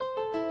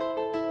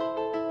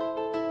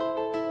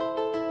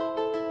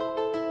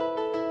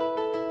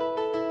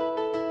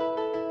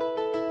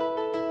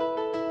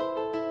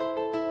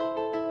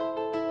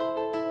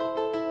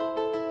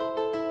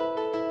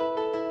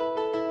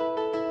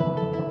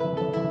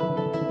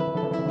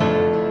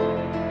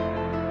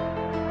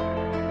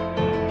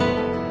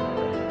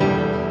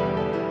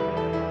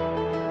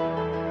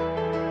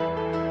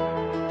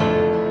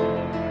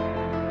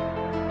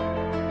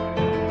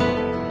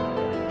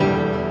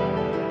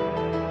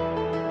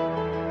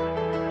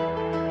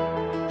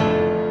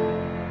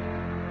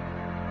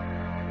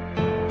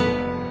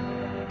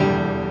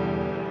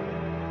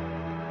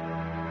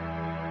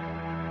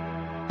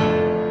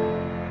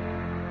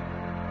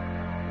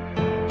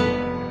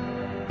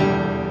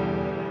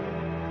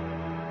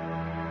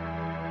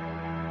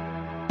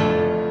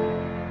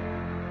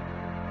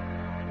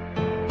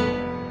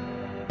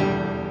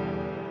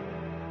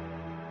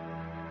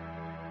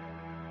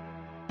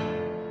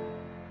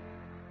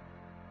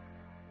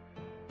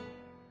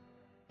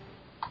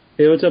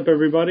Hey, what's up,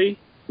 everybody?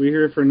 We're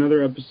here for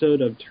another episode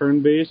of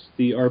Turn-Based,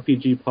 the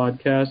RPG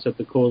podcast at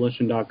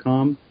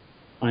thecoalition.com.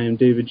 I am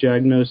David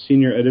Jagno,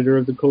 senior editor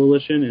of the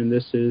Coalition, and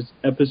this is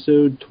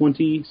episode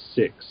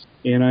 26.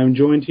 And I'm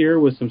joined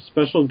here with some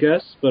special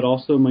guests, but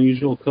also my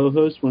usual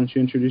co-host. Why don't you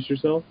introduce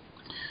yourself?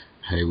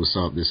 Hey, what's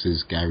up? This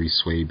is Gary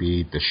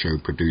Swaby, the show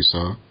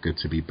producer. Good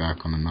to be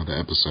back on another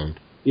episode.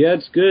 Yeah,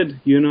 it's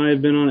good. You and I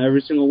have been on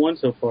every single one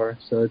so far,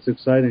 so it's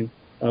exciting.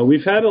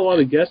 We've had a lot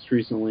of guests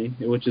recently,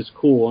 which is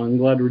cool. I'm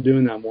glad we're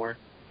doing that more.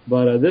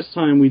 But this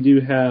time we do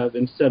have,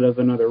 instead of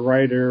another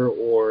writer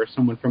or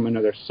someone from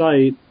another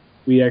site,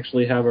 we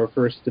actually have our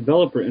first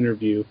developer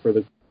interview for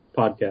the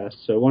podcast.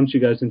 So why don't you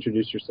guys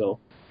introduce yourself?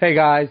 Hey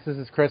guys, this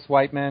is Chris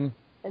Whiteman.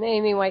 And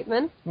Amy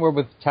Whiteman. We're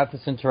with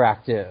Tethys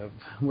Interactive.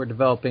 We're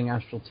developing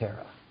Astral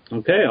Terra.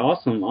 Okay,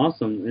 awesome.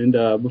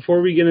 And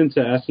before we get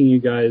into asking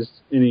you guys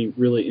any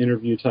really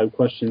interview-type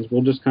questions,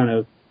 we'll just kind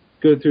of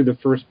go through the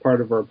first part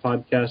of our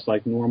podcast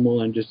like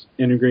normal and just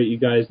integrate you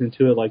guys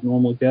into it like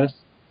normal guests.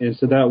 And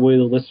so that way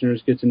the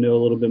listeners get to know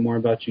a little bit more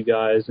about you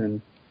guys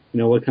and, you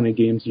know, what kind of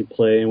games you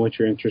play and what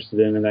you're interested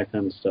in and that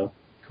kind of stuff.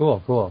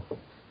 Cool. All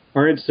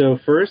right, so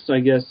first, I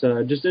guess,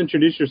 just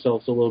introduce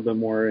yourselves a little bit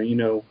more. You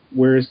know,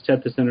 where is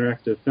Tethys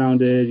Interactive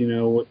founded? You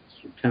know, what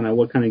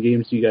kind of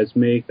games do you guys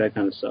make? That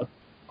kind of stuff.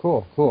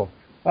 Cool.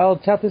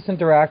 Well, Tethys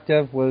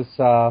Interactive was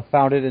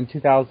founded in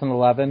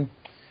 2011.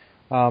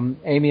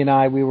 Amy and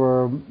I, we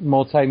were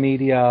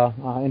multimedia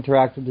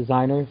interactive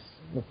designers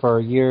for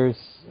years,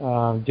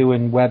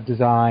 doing web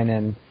design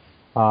and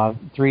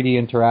 3D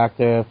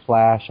interactive,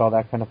 Flash, all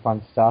that kind of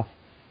fun stuff.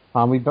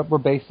 We're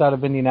based out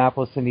of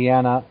Indianapolis,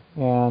 Indiana,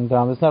 and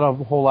there's not a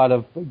whole lot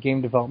of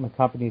game development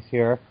companies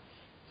here.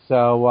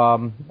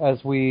 So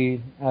as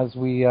we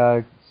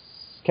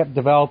kept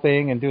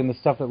developing and doing the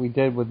stuff that we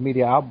did with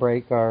Media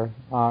Outbreak, our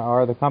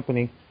other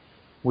company,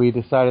 we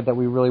decided that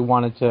we really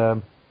wanted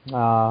to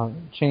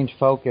change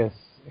focus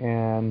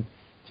and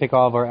take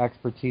all of our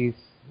expertise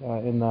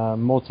in the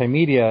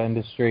multimedia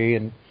industry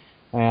and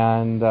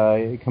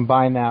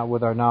combine that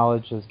with our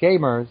knowledge as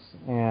gamers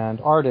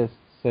and artists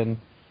and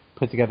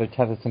put together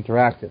Tethys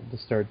Interactive to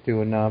start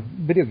doing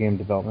video game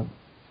development.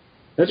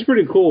 That's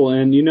pretty cool,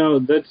 and you know,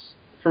 that's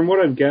from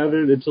what I've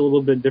gathered, it's a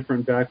little bit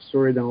different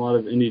backstory than a lot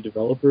of indie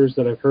developers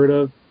that I've heard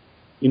of.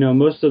 You know,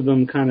 most of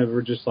them kind of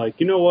are just like,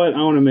 you know what, I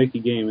want to make a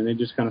game, and they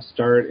just kind of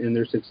start and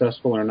they're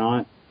successful or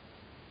not.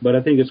 But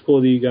I think it's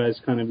cool that you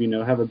guys kind of, you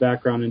know, have a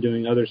background in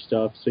doing other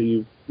stuff, so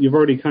you've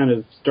already kind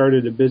of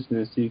started a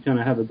business, so you kind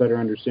of have a better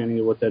understanding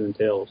of what that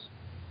entails.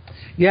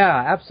 Yeah,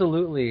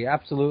 absolutely,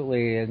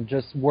 and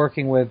just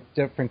working with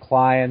different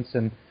clients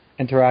and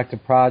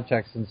interactive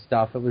projects and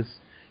stuff, it was,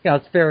 you know,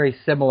 it's very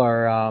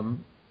similar.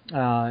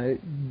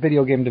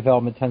 Video game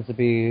development tends to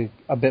be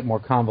a bit more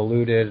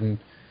convoluted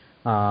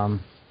and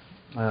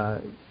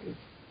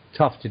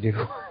tough to do,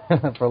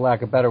 for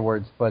lack of better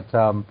words, but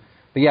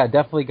yeah,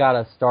 definitely got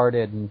us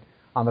started and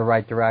on the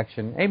right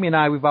direction. Amy and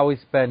I, we've always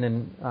been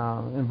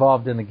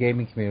involved in the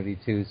gaming community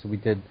too, so we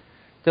did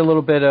a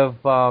little bit of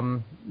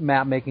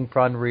map making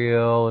for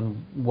Unreal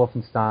and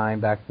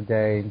Wolfenstein back in the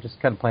day, and just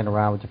kind of playing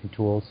around with different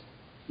tools.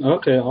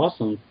 Okay,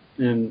 awesome.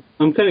 And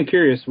I'm kind of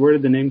curious, where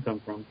did the name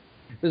come from?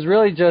 It was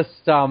really just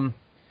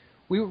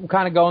we were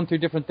kind of going through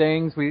different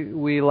things.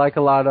 We like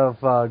a lot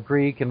of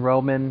Greek and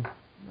Roman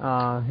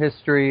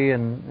history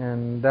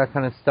and that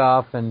kind of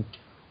stuff, and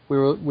we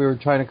were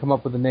trying to come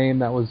up with a name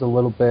that was a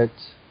little bit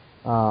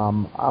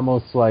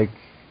almost like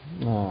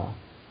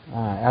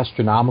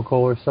astronomical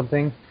or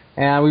something.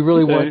 And we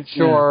really weren't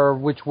sure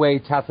which way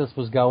Tethys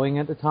was going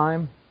at the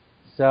time.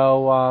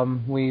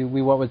 So we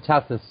went with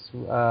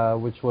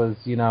Tethys, which was,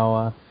 you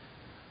know,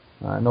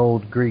 an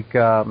old Greek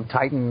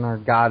titan or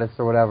goddess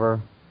or whatever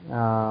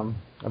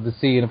of the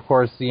sea. And, of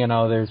course, you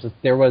know,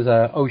 there was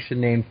an ocean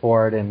named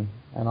for it and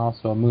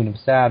also a moon of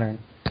Saturn.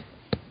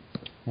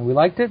 And we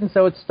liked it, and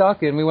so it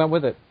stuck, and we went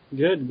with it.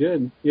 Good. Yeah,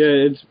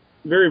 it's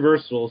very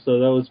versatile, so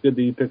that was good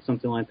that you picked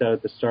something like that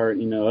at the start,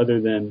 you know,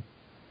 other than,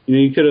 you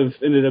know, you could have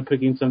ended up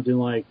picking something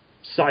like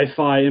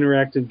sci-fi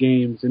interactive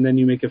games, and then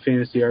you make a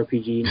fantasy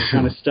RPG, and you're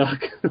kind of stuck.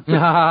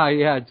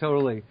 Yeah,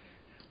 totally.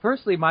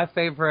 Personally, my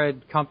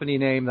favorite company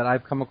name that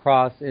I've come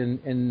across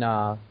in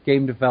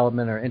game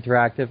development or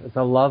interactive is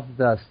I love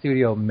the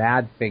studio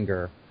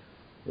Madfinger.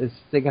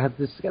 They got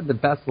the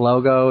best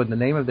logo, and the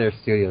name of their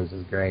studios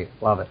is great.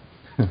 Love it.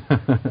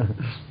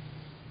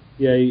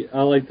 Yeah,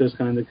 I like those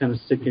kind that kind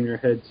of stick in your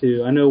head,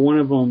 too. I know one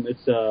of them,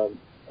 it's a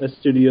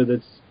studio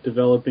that's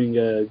developing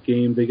a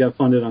game. They got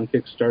funded on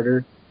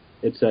Kickstarter.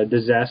 It's a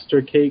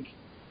Disaster Cake.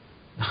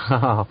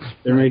 Oh,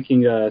 They're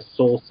making a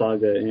Soul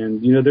Saga,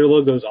 and, you know, their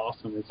logo's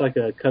awesome. It's like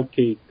a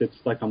cupcake that's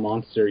like a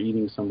monster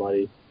eating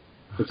somebody.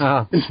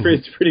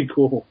 It's pretty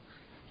cool.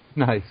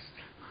 Nice.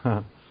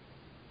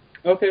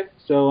 Okay,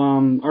 so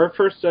our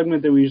first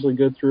segment that we usually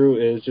go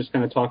through is just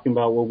kind of talking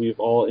about what we've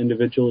all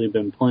individually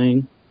been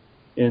playing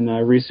in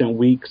recent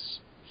weeks.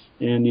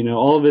 And, you know,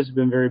 all of us have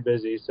been very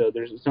busy, so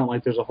it's not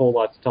like there's a whole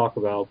lot to talk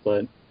about.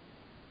 But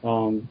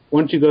why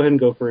don't you go ahead and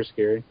go first,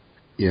 Gary?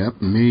 Yeah,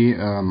 me,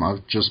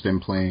 I've just been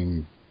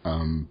playing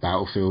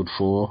Battlefield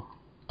 4,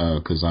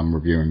 because I'm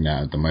reviewing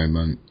that at the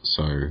moment.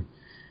 So,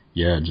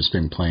 yeah, just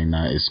been playing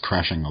that. It's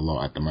crashing a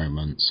lot at the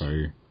moment,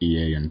 so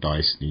EA and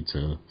DICE need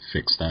to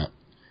fix that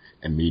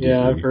immediately.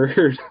 Yeah, I've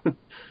heard.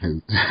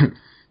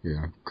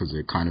 Yeah, because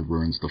it kind of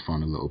ruins the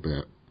fun a little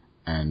bit.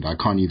 And I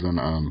can't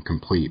even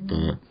complete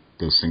the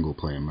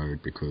single-player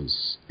mode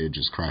because it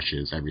just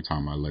crashes every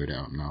time I load it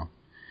up now.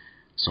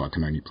 So I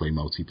can only play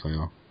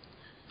multiplayer.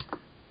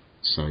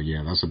 So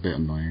yeah, that's a bit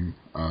annoying.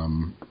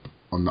 On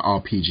the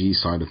RPG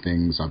side of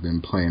things, I've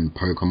been playing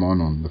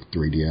Pokemon on the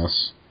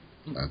 3DS.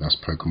 That's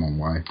Pokemon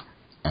Y.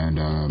 And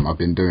I've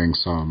been doing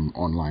some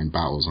online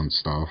battles and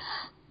stuff,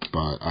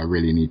 but I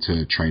really need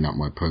to train up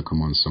my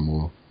Pokemon some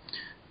more.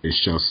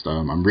 It's just,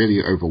 I'm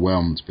really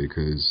overwhelmed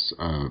because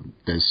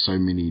there's so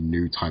many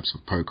new types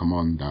of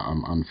Pokemon that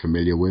I'm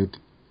unfamiliar with.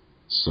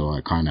 So I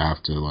kind of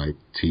have to, like,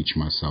 teach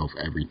myself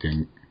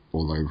everything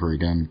all over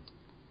again.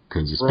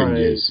 Because it's been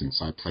years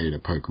since I played a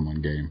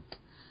Pokemon game.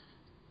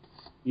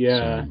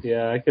 Yeah,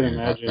 so, I can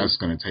imagine. That's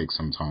going to take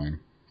some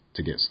time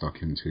to get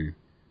stuck into.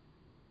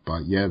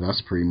 But yeah,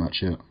 that's pretty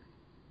much it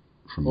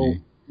from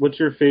me. What's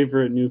your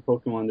favorite new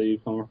Pokemon that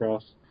you've come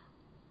across?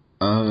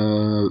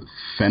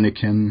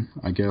 Fennekin,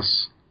 I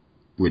guess.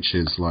 Which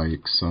is like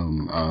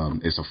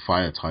it's a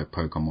fire-type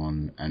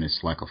Pokemon, and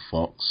it's like a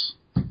fox.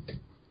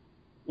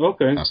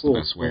 Okay, that's cool. The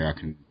best way I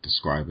can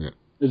describe it.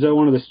 Is that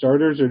one of the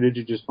starters, or did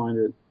you just find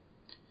it?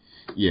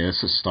 Yeah,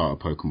 it's a starter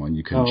Pokemon.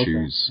 You can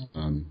choose.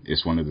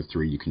 It's one of the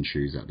 3 you can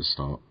choose at the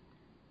start.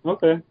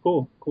 Okay,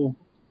 cool.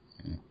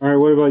 Yeah. All right,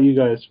 what about you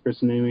guys,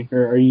 Chris and Amy?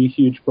 Are you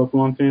huge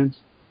Pokemon fans?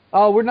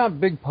 Oh, we're not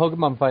big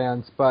Pokemon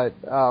fans, but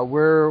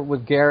we're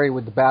with Gary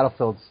with the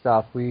Battlefield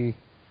stuff.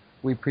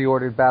 We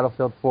pre-ordered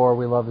Battlefield 4.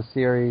 We love the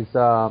series.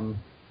 Out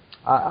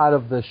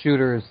of the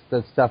shooters,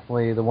 that's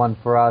definitely the one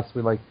for us.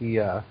 We like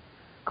the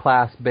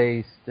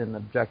class-based and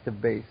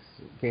objective-based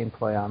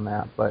gameplay on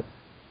that. But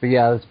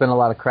yeah, there's been a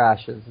lot of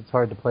crashes. It's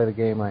hard to play the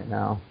game right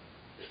now.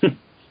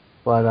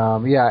 But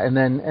yeah, and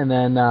then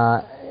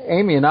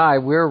Amy and I,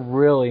 we're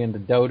really into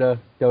Dota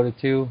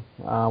 2.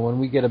 When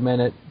we get a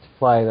minute to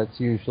play,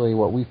 that's usually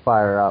what we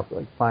fire up,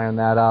 like firing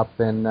that up.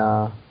 And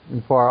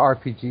for our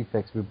RPG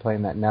fix, we've been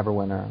playing that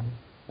Neverwinter.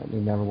 That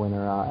new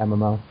Neverwinter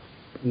MMO.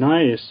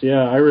 Nice,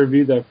 yeah. I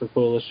reviewed that for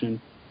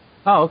Coalition.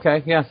 Oh,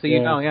 okay, yeah. So you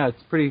know, yeah,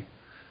 it's pretty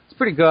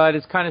good.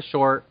 It's kind of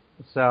short,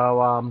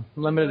 so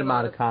limited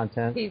amount of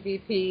content.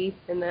 PvP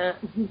and that.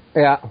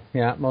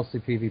 Yeah, mostly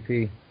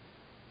PvP.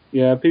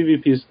 Yeah,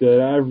 PvP is good.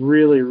 I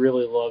really,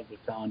 really love the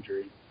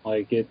Foundry.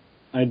 Like it,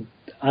 I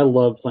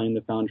love playing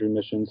the Foundry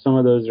missions. Some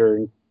of those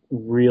are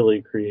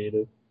really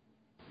creative.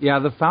 Yeah,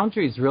 the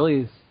Foundry was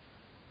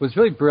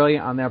really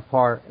brilliant on their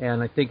part,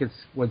 and I think it's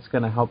what's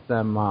going to help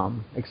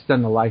them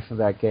extend the life of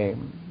that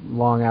game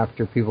long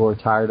after people are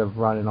tired of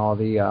running all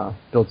the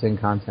built-in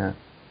content.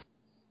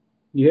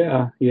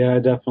 Yeah,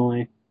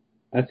 definitely.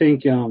 I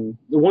think the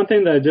one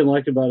thing that I didn't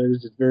like about it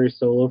is it's very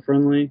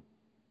solo-friendly,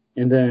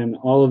 and then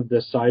all of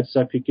the side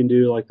stuff you can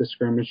do, like the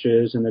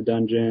skirmishes and the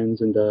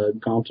dungeons and the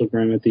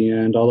Gauntlegram at the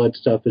end, all that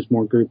stuff is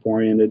more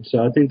group-oriented,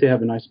 so I think they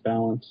have a nice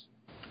balance.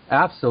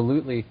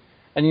 Absolutely.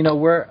 And,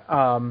 we're...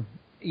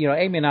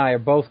 Amy and I are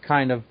both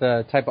kind of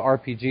the type of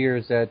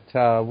RPGers that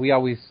we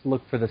always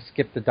look for the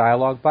skip the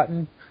dialogue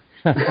button.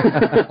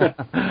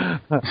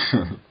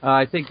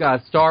 I think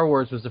Star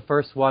Wars was the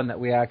first one that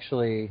we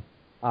actually,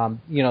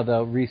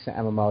 the recent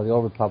MMO, the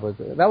Old Republic,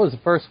 that was the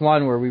first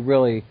one where we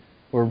were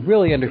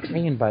really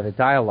entertained by the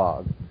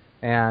dialogue.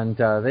 And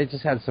they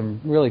just had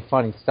some really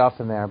funny stuff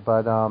in there.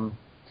 But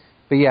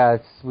yeah,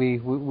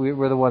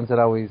 we're the ones that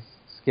always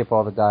skip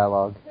all the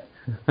dialogue.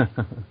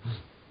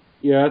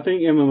 Yeah, I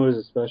think MMOs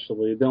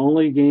especially. The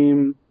only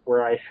game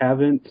where I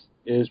haven't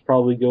is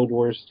probably Guild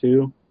Wars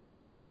 2.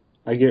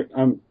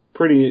 I'm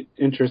pretty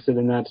interested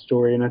in that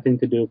story, and I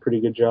think they do a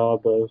pretty good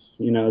job of,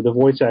 the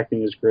voice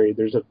acting is great.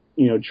 There's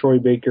Troy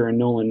Baker and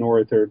Nolan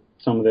North are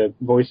some of the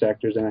voice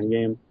actors in that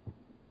game.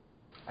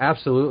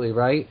 Absolutely,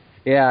 right?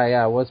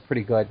 Yeah, it was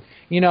pretty good.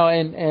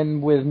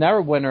 And with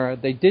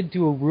Neverwinter, they did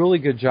do a really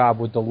good job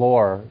with the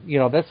lore.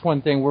 That's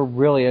one thing we're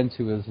really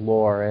into is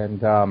lore,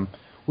 and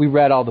we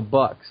read all the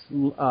books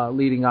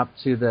leading up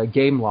to the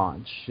game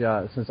launch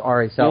since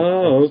RSL.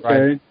 Oh, okay.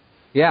 Right?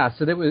 Yeah,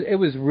 so it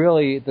was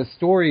really, the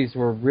stories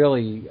were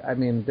really,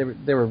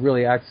 they were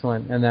really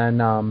excellent. And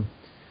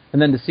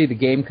then to see the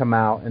game come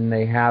out and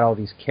they had all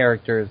these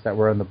characters that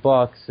were in the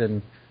books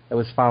and it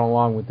was followed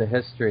along with the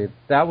history,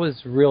 that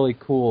was really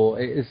cool.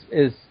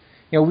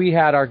 We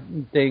had our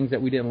things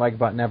that we didn't like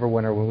about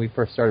Neverwinter when we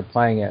first started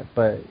playing it,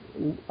 but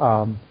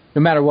no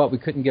matter what, we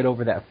couldn't get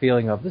over that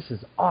feeling of this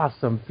is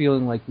awesome,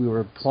 feeling like we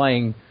were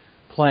playing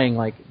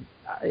like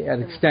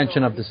an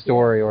extension of the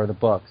story or the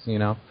books,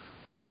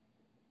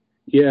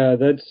 Yeah,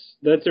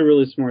 that's a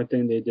really smart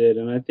thing they did,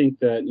 and I think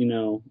that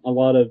a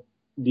lot of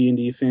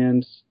D&D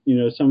fans,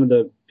 some of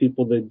the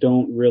people that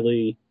don't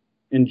really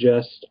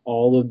ingest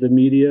all of the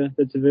media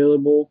that's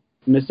available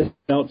miss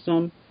out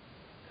some,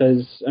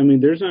 because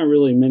there's not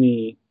really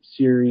many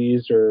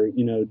series or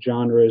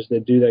genres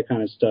that do that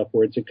kind of stuff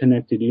where it's a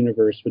connected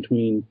universe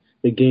between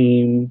the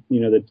game,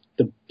 the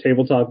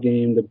tabletop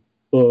game, the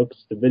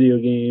books, the video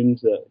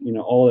games,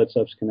 all that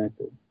stuff's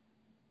connected.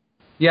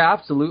 Yeah,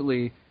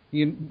 absolutely.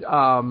 They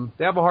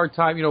have a hard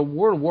time.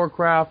 World of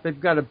Warcraft, they've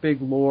got a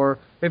big lore.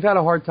 They've had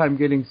a hard time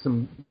getting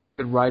some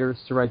good writers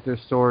to write their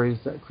stories.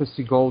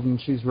 Christy Golden,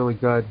 she's really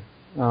good.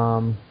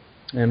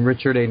 And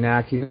Richard A.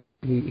 Knack,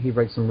 he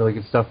writes some really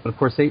good stuff. But, of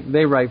course,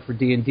 they write for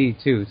D&D,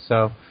 too.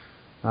 So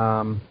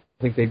I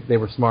think they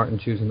were smart in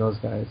choosing those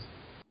guys.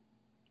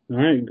 All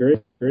right,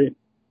 great.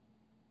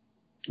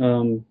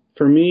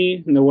 For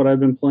me, what I've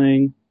been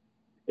playing,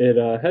 it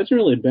hasn't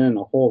really been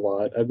a whole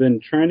lot. I've been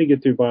trying to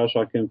get through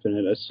BioShock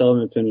Infinite. I still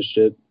haven't finished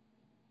it.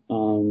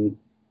 Grand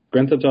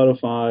Theft Auto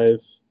 5.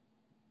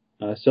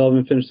 Still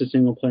haven't finished the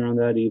single player on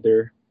that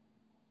either.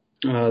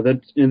 And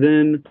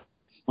then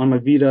on my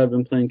Vita, I've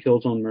been playing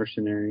Killzone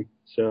Mercenary.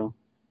 So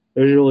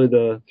those are really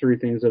the three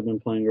things I've been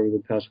playing over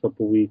the past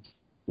couple weeks.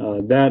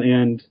 That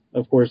and,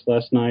 of course,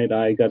 last night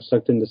I got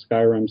sucked into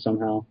Skyrim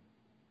somehow.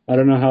 I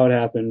don't know how it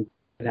happened.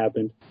 It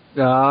happened.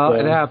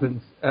 It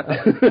happens.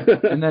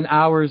 And then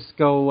hours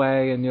go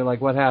away, and you're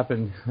like, what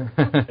happened?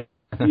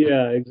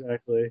 Yeah,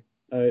 exactly.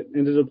 I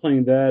ended up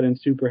playing that and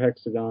Super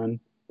Hexagon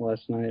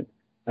last night.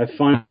 I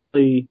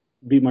finally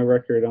beat my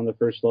record on the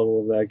first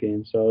level of that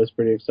game, so I was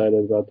pretty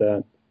excited about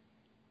that.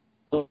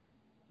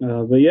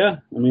 But yeah,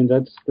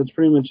 that's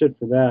pretty much it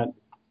for that.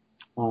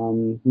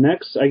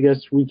 Next, I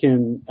guess we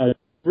can,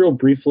 real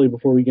briefly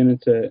before we get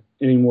into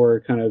any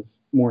more kind of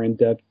more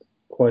in-depth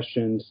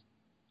questions,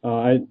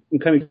 I'm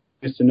kind of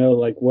curious to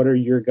know, what are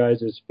your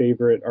guys'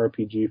 favorite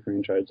RPG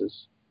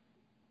franchises?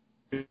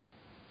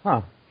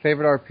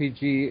 Favorite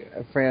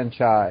RPG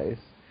franchise?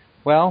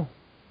 Well,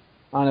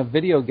 on a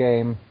video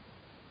game,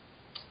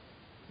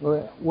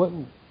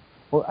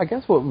 I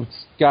guess what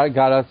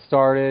got us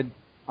started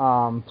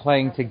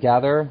playing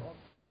together,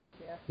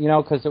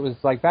 because it was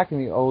like back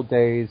in the old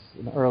days,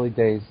 in the early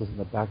days,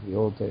 back in the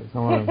old days. I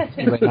don't want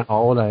to know how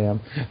old I am.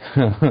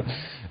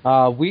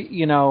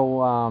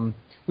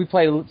 We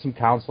played some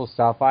console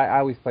stuff. I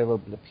always play a little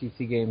bit of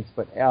PC games,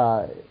 but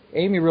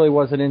Amy really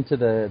wasn't into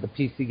the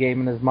PC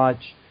gaming as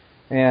much,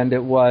 and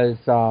it was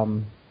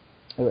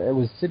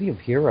City of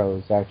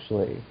Heroes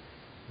actually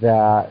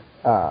that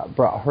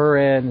brought her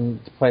in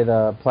to play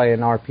an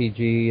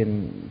RPG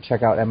and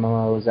check out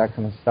MMOs, that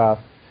kind of stuff,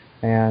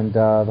 and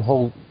the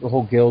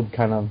whole guild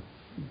kind of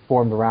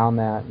formed around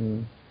that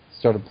and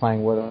started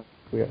playing with it,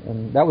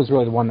 and that was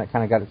really the one that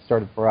kind of got it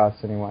started for us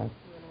anyway.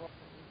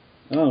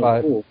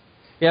 Oh, cool.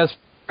 Yeah, as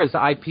far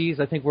as IPs,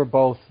 I think we're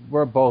both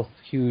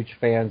huge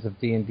fans of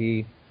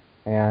D&D,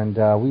 and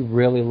we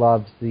really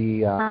loved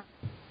the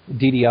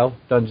DDO,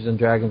 Dungeons and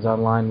Dragons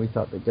Online. We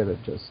thought they did a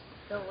just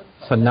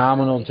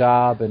phenomenal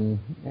job,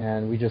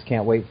 and we just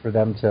can't wait for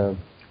them to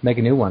make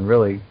a new one.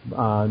 Really,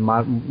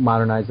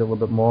 modernize it a little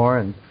bit more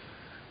and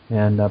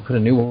put a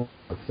new one.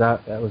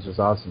 That was just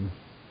awesome.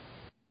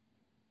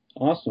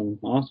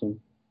 Awesome.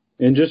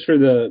 And just for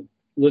the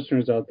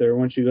listeners out there,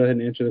 why don't you go ahead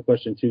and answer the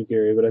question too,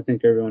 Gary? But I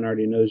think everyone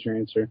already knows your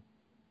answer.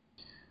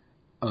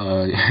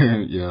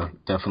 Yeah,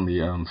 definitely.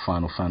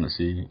 Final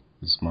Fantasy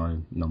is my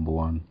number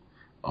one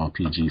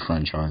RPG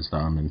franchise that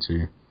I'm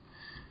into.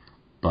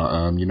 But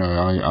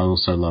I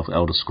also love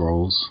Elder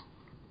Scrolls.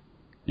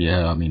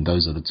 Yeah,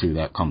 those are the two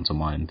that come to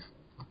mind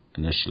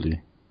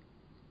initially.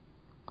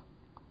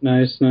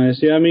 Nice. Yeah,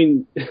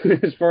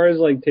 as far as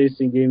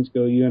tasting games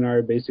go, you and I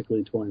are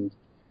basically twins.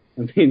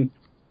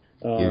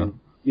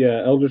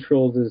 Yeah, Elder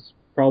Scrolls is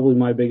probably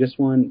my biggest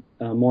one.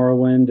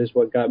 Morrowind is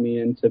what got me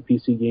into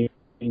PC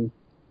gaming.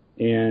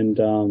 And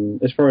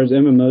as far as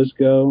MMOs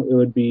go, it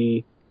would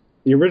be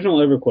the original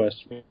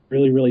EverQuest.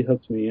 Really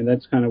hooked me, and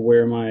that's kind of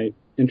where my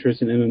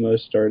interest in MMOs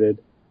started.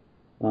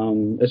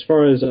 As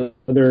far as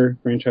other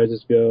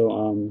franchises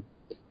go,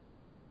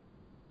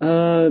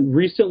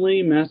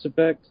 recently Mass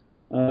Effect.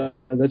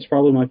 That's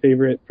probably my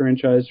favorite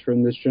franchise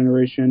from this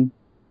generation.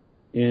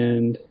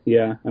 And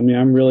yeah,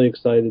 I'm really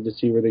excited to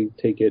see where they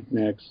take it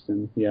next.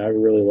 And yeah, I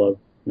really love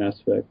Mass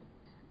Effect.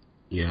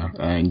 Yeah,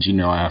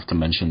 and I have to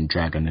mention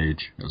Dragon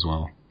Age as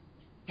well.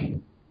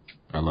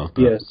 I love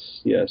that.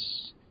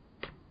 Yes.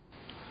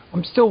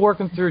 I'm still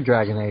working through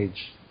Dragon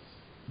Age.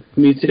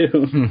 Me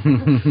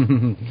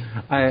too.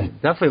 I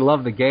definitely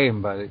love the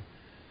game, but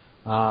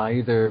I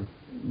either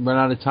run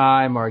out of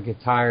time or I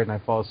get tired and I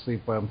fall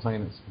asleep while I'm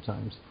playing it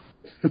sometimes.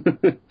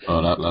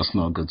 Oh, that's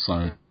not a good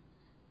sign.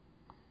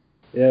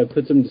 Yeah, it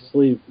puts him to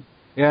sleep.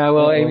 Yeah,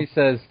 well, Amy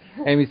says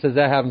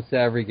that happens to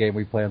every game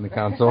we play on the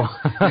console.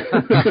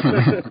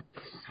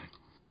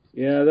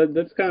 Yeah,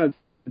 that's kind of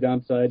the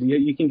downside.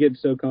 You can get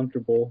so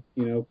comfortable,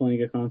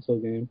 playing a console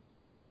game.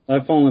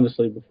 I've fallen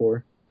asleep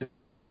before.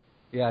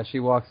 Yeah, she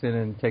walks in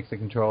and takes the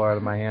controller out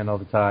of my hand all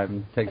the time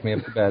and takes me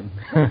up to bed.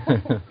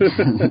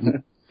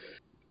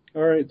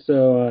 All right,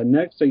 so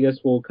next I guess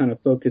we'll kind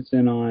of focus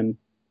in on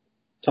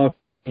talking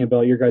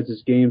about your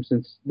guys' game.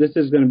 Since this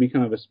is going to be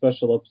kind of a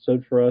special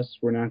episode for us,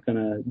 we're not going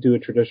to do a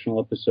traditional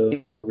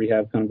episode where we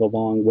have kind of a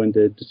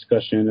long-winded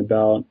discussion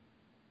about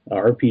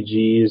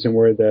RPGs and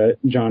where the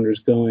genre's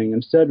going.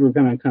 Instead, we're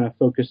going to kind of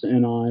focus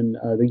in on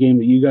the game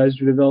that you guys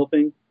are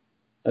developing.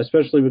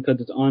 especially because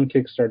it's on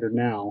Kickstarter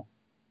now.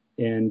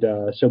 And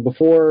so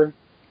before,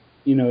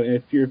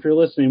 if you're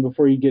listening,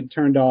 before you get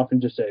turned off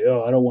and just say,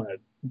 "Oh, I don't want to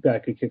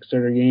back a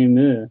Kickstarter game,"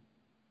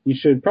 you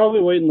should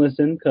probably wait and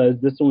listen, because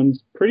this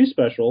one's pretty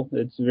special.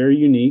 It's very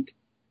unique,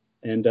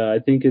 and I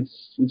think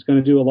it's going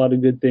to do a lot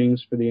of good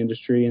things for the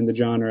industry and the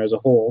genre as a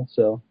whole.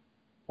 So,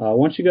 why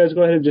don't you guys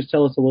go ahead and just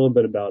tell us a little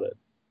bit about it?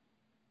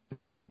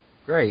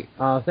 Great.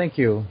 Thank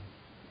you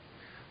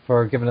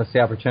for giving us the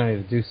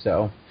opportunity to do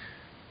so.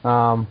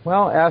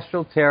 Well,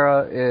 Astral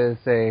Terra is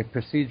a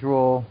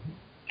procedural,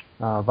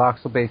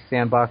 voxel-based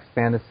sandbox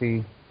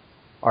fantasy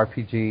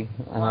RPG.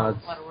 A lot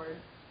of words.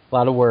 A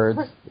lot of words,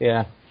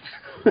 yeah.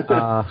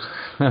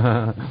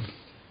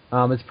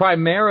 It's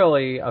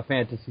primarily a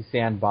fantasy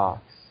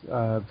sandbox,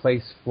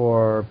 place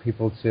for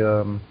people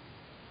to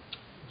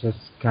just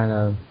kind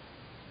of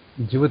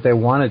do what they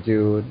want to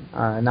do,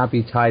 not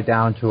be tied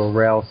down to a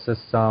rail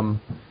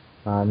system,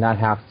 not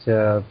have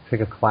to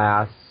pick a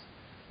class,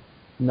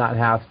 not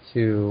have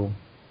to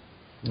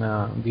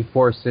be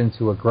forced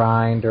into a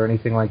grind or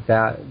anything like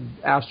that.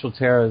 Astral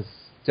Terra is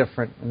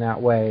different in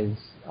that way.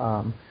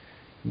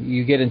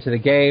 You get into the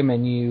game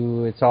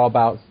and it's all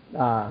about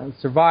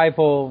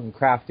survival and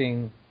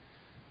crafting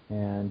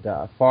and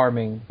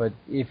farming. But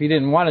if you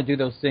didn't want to do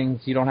those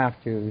things, you don't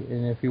have to.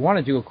 And if you want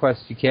to do a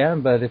quest, you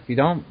can. But if you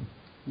don't,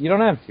 you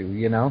don't have to.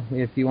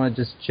 If you want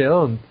to just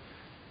chill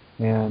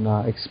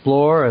and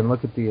explore and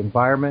look at the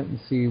environment and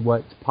see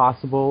what's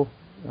possible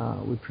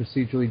with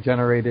procedurally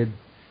generated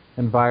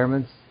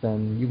environments,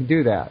 then you can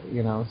do that.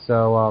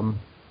 So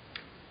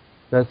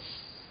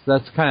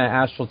that's kind of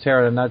Astral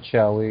Terra in a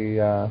nutshell. We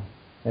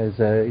as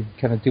a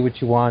kind of do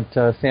what you want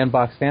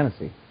sandbox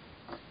fantasy.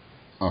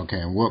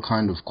 Okay, and what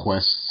kind of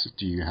quests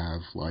do you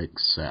have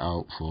set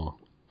out for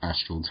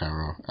Astral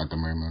Terra at the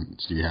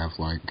moment? Do you have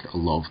a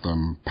lot of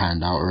them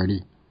panned out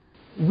already?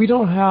 We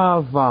don't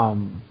have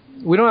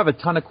a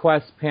ton of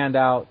quests panned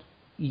out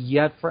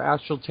yet for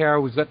Astral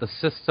Terra. We've got the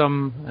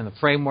system and the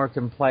framework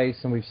in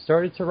place, and we've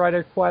started to write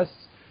our quests.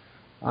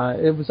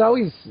 It was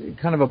always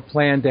kind of a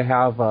plan to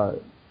have a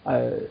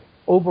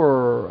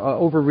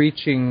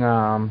overreaching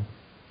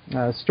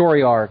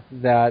story arc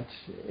that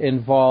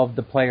involved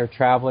the player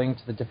traveling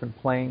to the different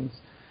planes,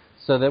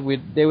 so that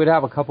they would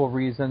have a couple of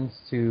reasons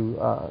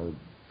to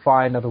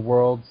find other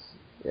worlds.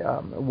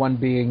 One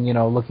being,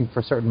 looking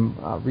for certain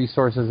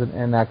resources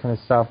and that kind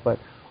of stuff, but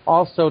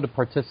also to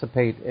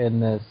participate in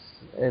this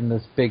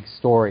big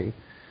story.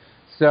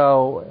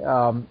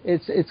 So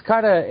it's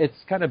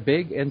kind of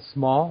big and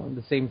small at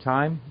the same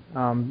time,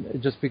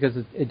 just because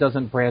it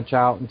doesn't branch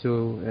out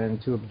into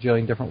a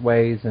bajillion different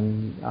ways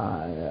and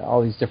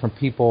all these different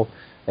people.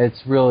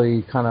 It's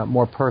really kind of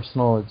more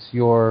personal. It's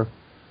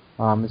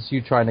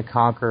you trying to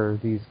conquer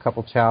these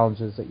couple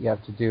challenges that you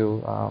have to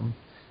do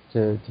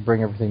to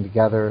bring everything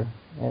together.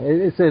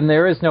 And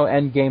there is no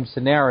end game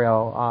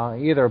scenario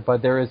either,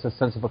 but there is a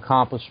sense of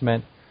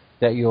accomplishment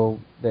that you'll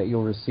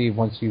receive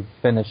once you've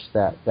finished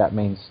that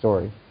main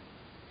story.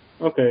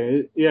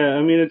 Okay, yeah,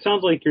 I mean, it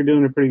sounds like you're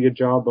doing a pretty good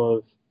job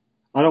of,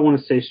 I don't want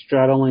to say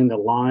straddling the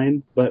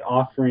line, but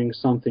offering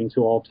something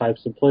to all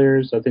types of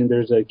players. I think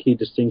there's a key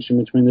distinction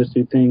between those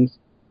two things.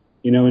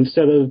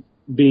 Instead of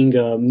being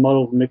a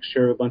muddled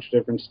mixture of a bunch of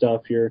different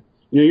stuff,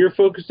 you're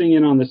focusing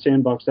in on the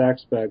sandbox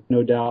aspect,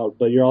 no doubt,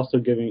 but you're also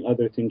giving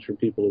other things for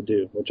people to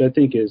do, which I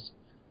think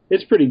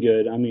it's pretty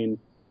good. I mean,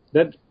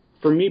 that,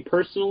 for me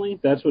personally,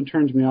 that's what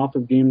turns me off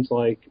of games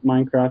like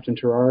Minecraft and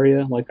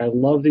Terraria. I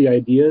love the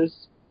ideas,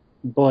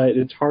 but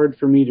it's hard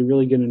for me to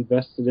really get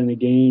invested in a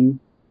game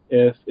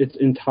if it's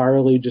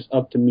entirely just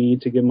up to me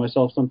to give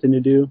myself something to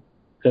do,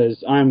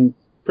 because I'm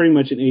pretty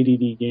much an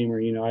ADD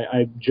gamer.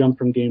 I jump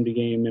from game to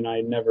game and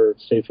I never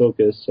stay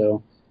focused,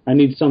 so I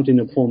need something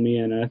to pull me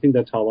in, and I think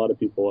that's how a lot of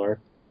people are.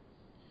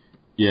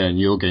 Yeah, and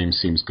your game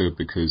seems good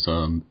because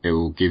it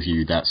will give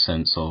you that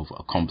sense of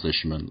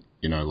accomplishment,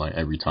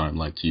 every time,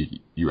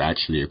 you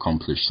actually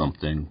accomplished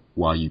something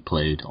while you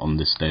played on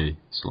this day,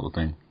 sort of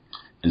thing,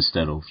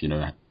 instead of,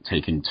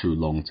 taking too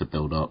long to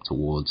build up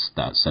towards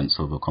that sense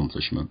of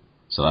accomplishment.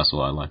 So that's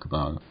what I like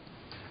about it.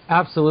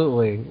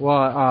 Absolutely.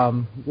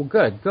 Well,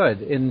 good.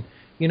 And,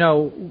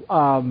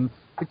 the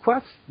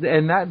quest,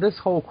 and this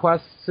whole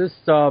quest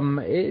system,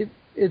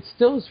 it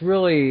still is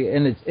really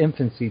in its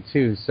infancy,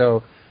 too.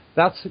 So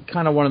that's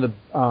kind of one of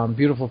the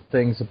beautiful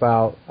things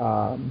about,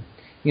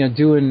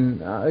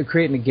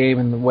 creating a game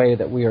in the way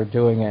that we are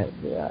doing it.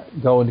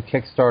 Going to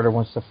Kickstarter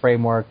once the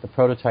framework, the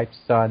prototype's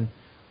done.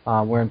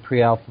 We're in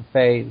pre-alpha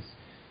phase.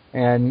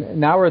 And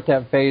now we're at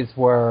that phase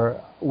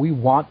where we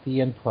want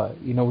the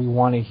input. We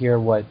want to hear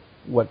what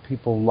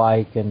people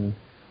like. And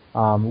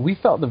we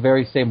felt the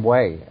very same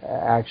way,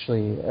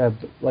 actually.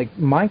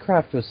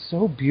 Minecraft was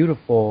so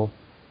beautiful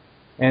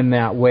in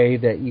that way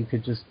that you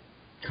could just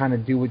kind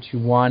of do what you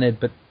wanted.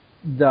 But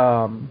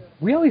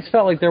we always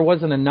felt like there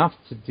wasn't enough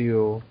to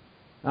do.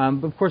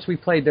 But of course, we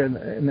played there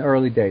in the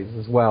early days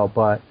as well.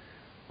 But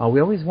we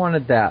always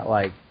wanted that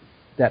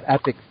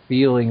epic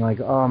feeling,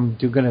 I'm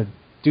going to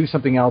do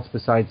something else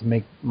besides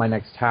make my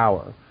next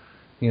tower,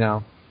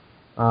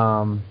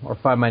 or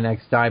find my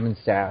next diamond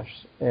stash.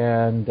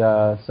 And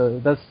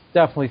so that's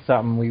definitely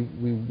something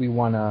we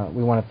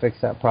wanna fix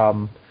that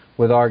problem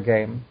with our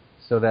game,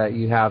 so that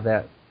you have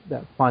that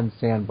fun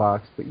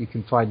sandbox, but you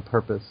can find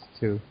purpose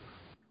too.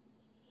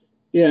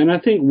 Yeah, and I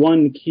think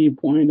one key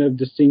point of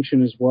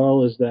distinction as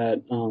well is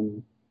that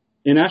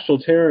in Astral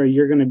Terra,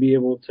 you're going to be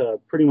able to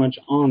pretty much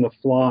on the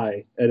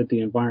fly edit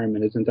the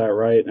environment, isn't that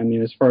right? I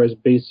mean, as far as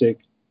basic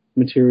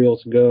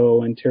materials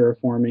go and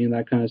terraforming and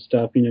that kind of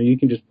stuff, you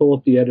can just pull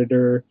up the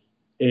editor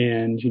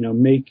and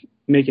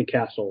make a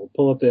castle.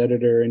 Pull up the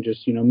editor and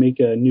just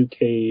make a new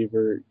cave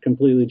or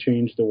completely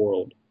change the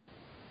world.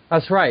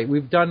 That's right.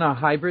 We've done a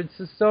hybrid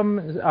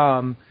system.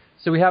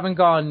 So we haven't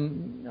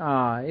gone.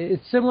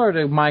 It's similar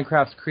to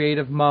Minecraft's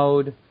creative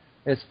mode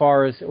as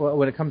far as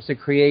when it comes to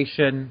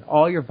creation.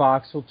 All your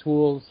voxel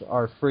tools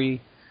are free.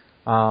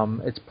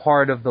 It's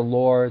part of the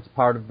lore. It's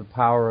part of the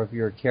power of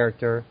your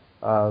character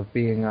of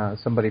being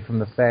somebody from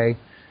the Fae,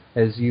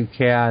 as you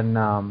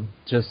can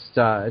just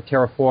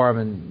terraform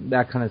and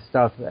that kind of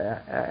stuff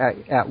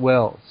at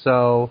will.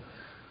 So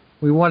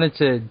we wanted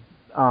to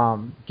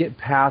get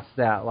past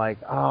that,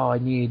 like, I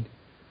need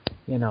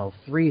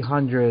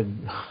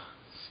 300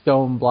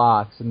 stone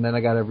blocks, and then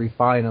I got to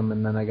refine them,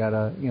 and then I got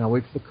to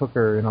wait for the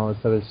cooker and all this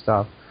other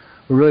stuff.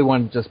 We really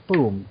want to just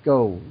boom,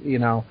 go,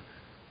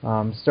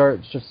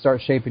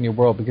 start shaping your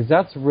world, because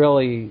that's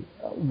really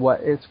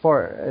what, as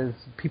far as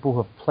people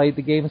who have played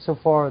the game so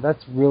far,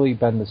 that's really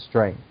been the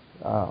strength.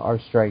 Our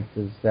strength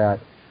is that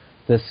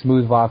the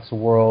smooth voxel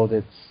world,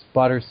 it's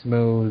butter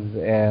smooth,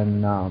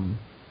 and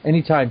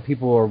anytime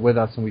people are with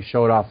us and we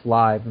show it off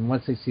live, and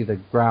once they see the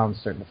ground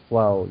starting to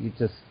flow, you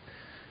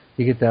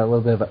get that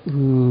little bit of a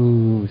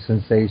ooh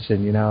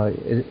sensation,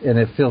 and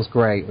it feels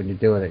great when you're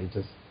doing it.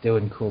 You're just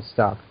doing cool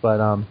stuff. But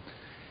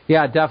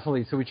yeah,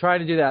 definitely. So we try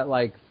to do that,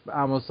 like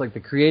almost like the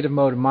creative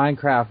mode of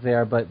Minecraft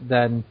there, but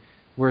then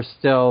there's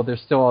still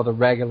all the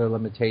regular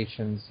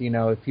limitations.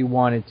 If you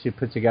wanted to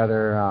put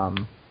together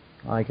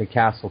like a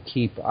castle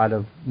keep out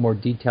of more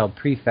detailed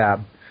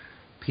prefab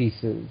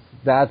pieces,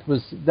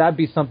 that'd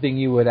be something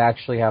you would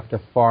actually have to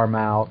farm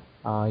out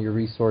your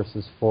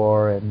resources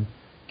for and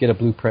get a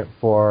blueprint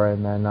for,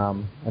 and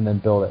then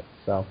build it.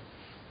 So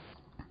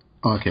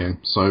okay,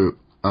 so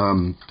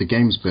the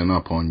game's been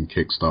up on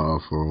Kickstarter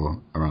for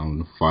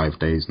around 5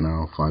 days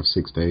now,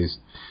 5-6 days.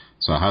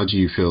 So how do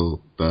you feel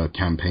the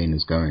campaign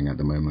is going at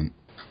the moment?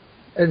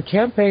 The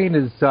campaign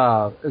is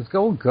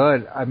going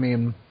good. I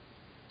mean,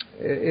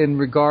 in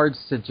regards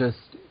to just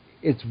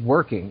it's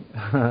working,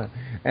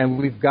 and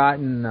we've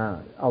gotten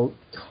a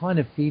ton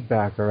of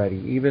feedback already.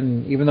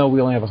 Even though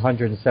we only have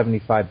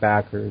 175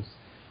 backers,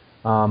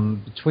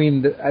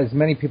 as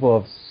many people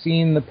have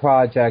seen the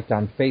project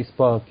on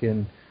Facebook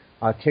and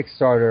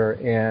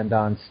Kickstarter and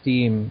on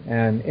Steam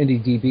and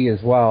IndieDB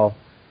as well,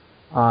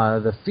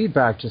 the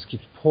feedback just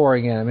keeps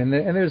pouring in. I mean,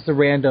 and there's the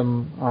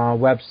random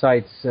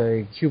websites,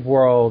 Cube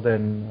World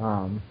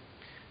and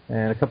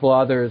a couple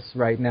others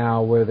right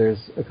now where there's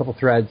a couple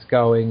threads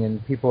going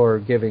and people are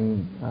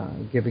giving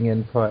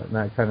input and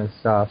that kind of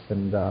stuff,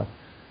 and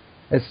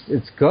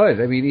it's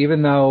good. I mean,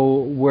 even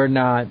though we're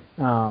not,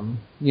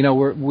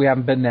 we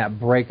haven't been that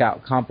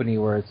breakout company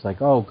where it's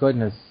like, oh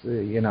goodness,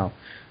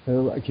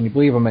 can you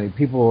believe how many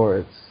people? Or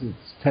it's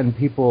 10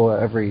 people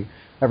every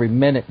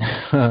minute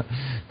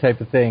type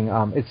of thing.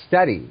 It's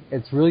steady.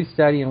 It's really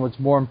steady, and what's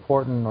more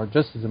important, or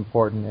just as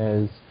important,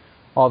 is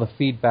all the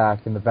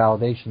feedback and the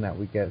validation that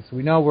we get. So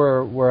we know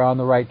we're on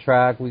the right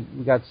track. We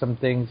got some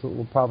things that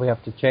we'll probably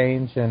have to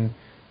change and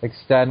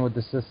extend with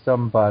the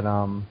system, but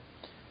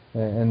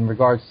in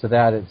regards to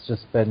that, it's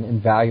just been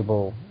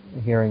invaluable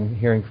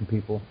hearing from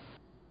people.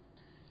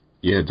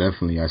 Yeah,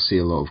 definitely. I see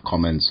a lot of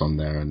comments on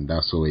there, and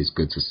that's always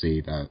good to see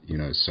that,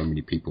 so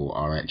many people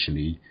are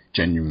actually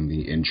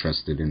genuinely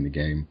interested in the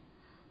game.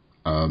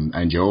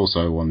 And you're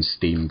also on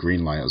Steam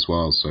Greenlight as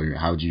well, so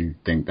how do you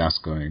think that's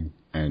going?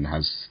 And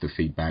has the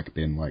feedback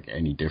been like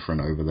any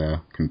different over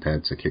there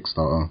compared to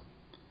Kickstarter?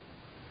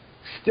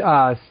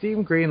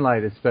 Steam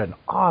Greenlight has been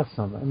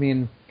awesome. I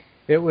mean,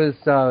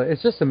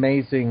 it's just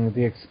amazing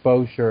the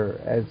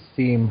exposure at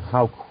Steam,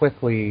 how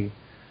quickly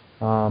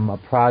a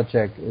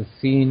project is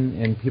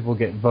seen and people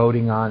get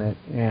voting on it,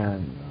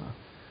 and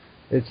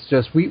it's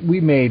just we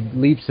made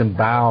leaps and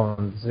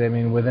bounds. I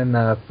mean, within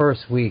the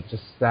first week,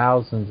 just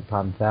thousands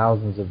upon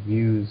thousands of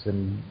views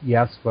and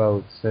yes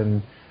votes,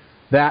 and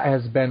that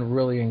has been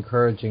really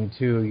encouraging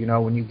too.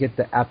 When you get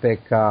the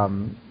epic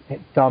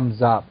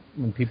thumbs up,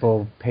 when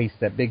people paste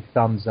that big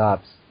thumbs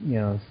up,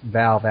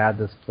 Valve, add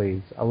this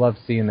please. I love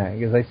seeing that,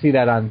 because I see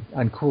that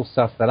on cool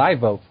stuff that I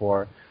vote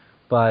for.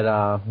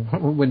 But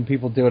when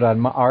people do it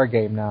on our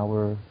game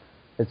now,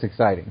 it's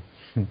exciting.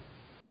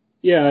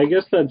 Yeah, I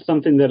guess that's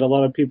something that a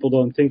lot of people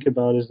don't think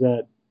about, is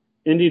that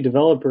indie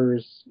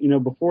developers,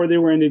 before they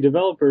were indie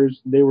developers,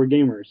 they were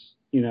gamers,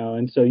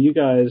 and so you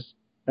guys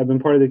have been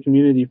part of the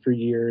community for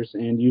years,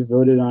 and you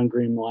voted on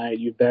Greenlight,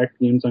 you've backed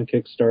games on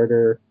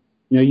Kickstarter,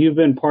 you've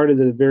been part of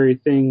the very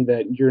thing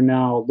that you're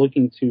now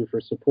looking to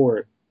for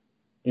support.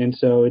 And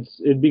so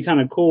it'd be kind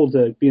of cool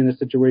to be in a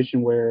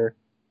situation where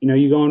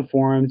you go on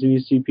forums and you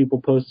see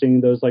people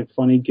posting those like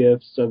funny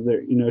gifs of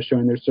their,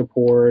 showing their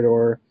support,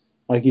 or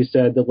like you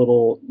said, the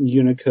little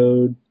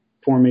Unicode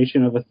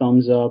formation of a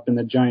thumbs up in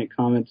the giant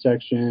comment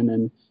section,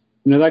 and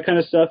that kind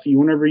of stuff.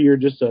 Whenever you're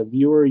just a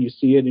viewer, you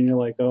see it and you're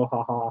like, oh,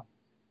 haha.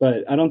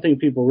 But I don't think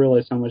people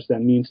realize how much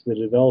that means to the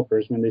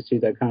developers when they see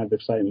that kind of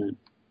excitement.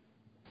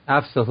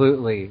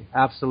 Absolutely,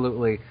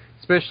 absolutely.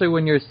 Especially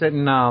when you're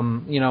sitting,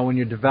 when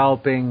you're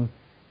developing,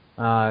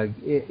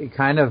 it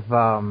kind of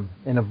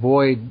in a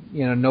void.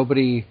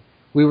 Nobody.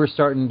 We were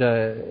starting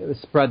to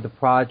spread the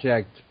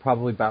project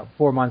probably about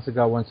 4 months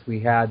ago once we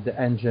had the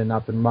engine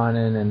up and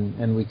running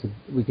and we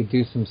could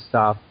do some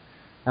stuff.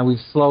 And we've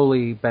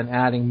slowly been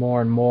adding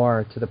more and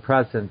more to the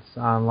presence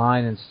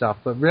online and stuff.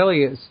 But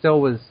really, it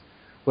still was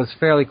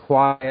fairly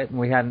quiet, and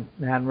we hadn't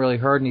really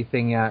heard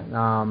anything yet.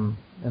 And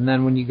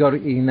then when you go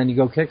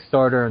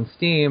Kickstarter and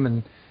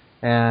Steam,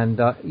 and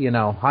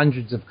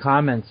hundreds of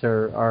comments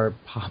are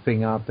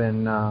popping up,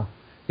 and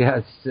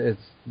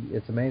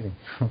it's amazing.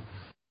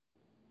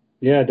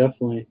 Yeah,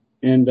 definitely.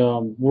 And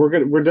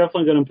we're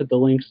definitely going to put the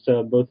links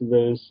to both of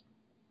those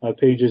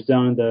pages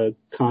down in the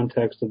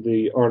context of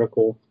the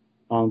article.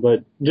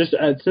 But just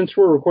since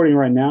we're recording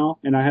right now,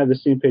 and I have the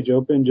Steam page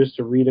open, just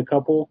to read a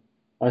couple.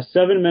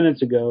 7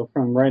 minutes ago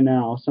from right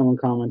now, someone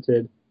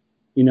commented,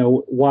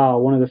 wow,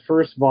 one of the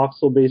first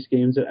voxel-based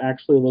games that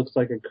actually looks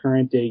like a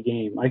current-day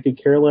game. I could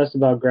care less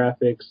about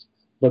graphics,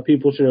 but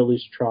people should at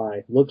least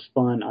try. Looks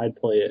fun, I'd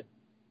play it.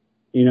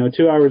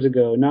 2 hours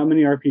ago, not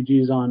many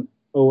RPGs on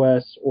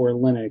OS or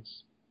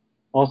Linux.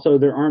 Also,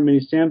 there aren't many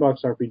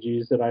sandbox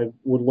RPGs that I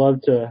would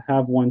love to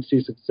have one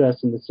see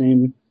success in the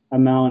same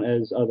amount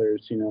as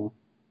others,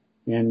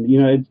 And,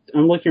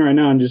 I'm looking right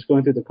now and just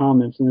going through the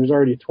comments, and there's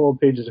already 12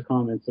 pages of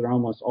comments that are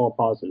almost all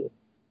positive.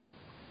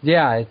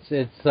 Yeah,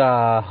 it's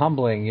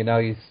humbling,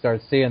 you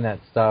start seeing that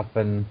stuff,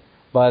 but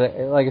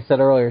like I said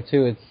earlier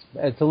too,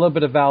 it's a little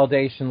bit of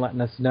validation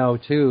letting us know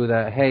too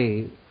that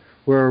hey,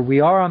 we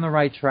are on the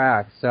right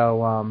track.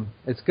 So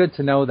it's good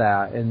to know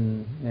that,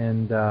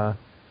 and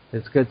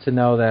it's good to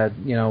know that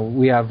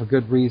we have a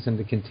good reason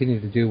to continue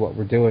to do what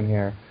we're doing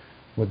here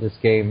with this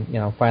game.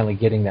 Finally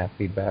getting that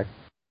feedback.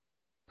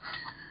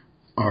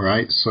 All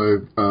right,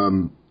 so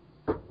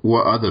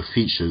what other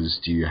features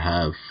do you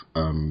have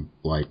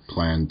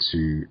planned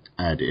to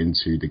add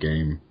into the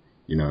game,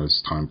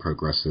 as time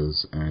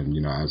progresses and,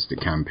 as the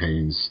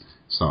campaigns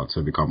start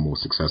to become more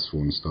successful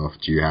and stuff?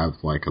 Do you have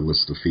a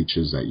list of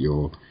features that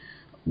you're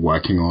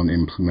working on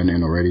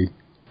implementing already?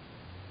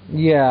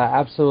 Yeah,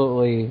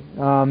 absolutely.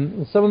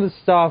 Some of the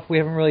stuff we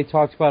haven't really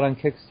talked about on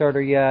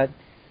Kickstarter yet.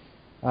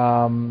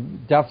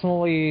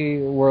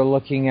 Definitely we're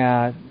looking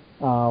at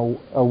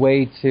a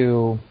way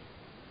to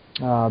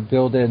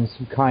build in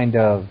some kind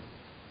of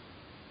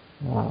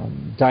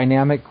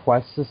dynamic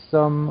quest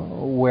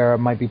system where it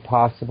might be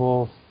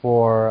possible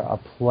for a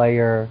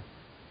player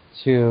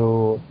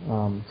to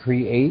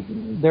create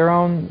their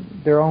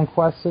own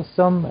quest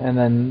system, and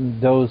then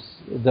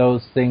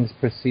those things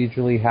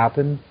procedurally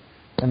happen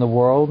in the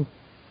world.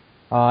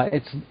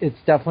 It's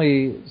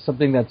definitely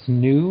something that's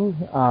new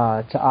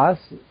to us,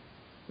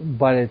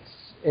 but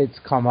it's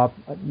come up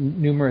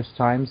numerous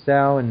times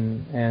now,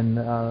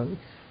 and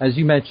as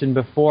you mentioned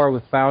before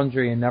with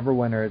Foundry and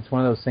Neverwinter, it's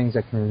one of those things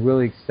that can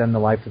really extend the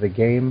life of the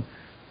game,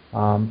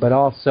 but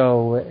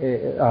also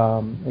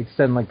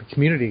extend the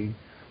community,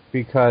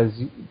 because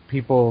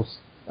people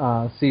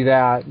see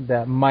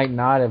that might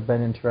not have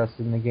been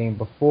interested in the game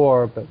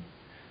before, but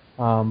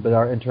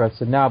are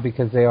interested now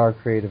because they are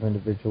creative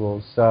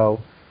individuals. So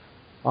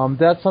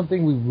that's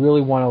something we really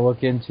want to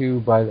look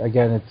into, but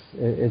again,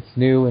 it's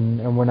new,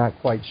 and we're not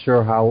quite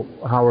sure how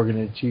we're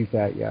going to achieve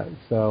that yet.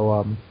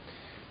 So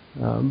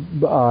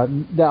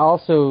that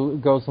also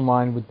goes in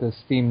line with the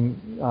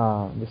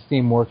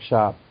Steam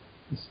Workshop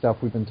stuff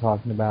we've been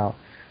talking about,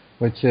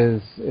 which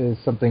is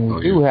something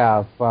we do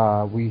have.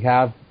 We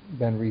have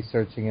been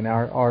researching and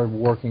are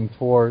working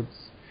towards,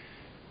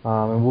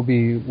 and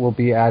we'll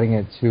be adding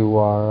it to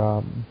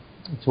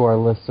our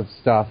list of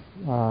stuff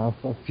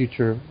for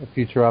future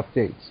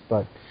updates.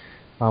 But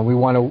we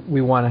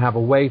want to have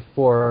a way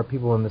for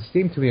people in the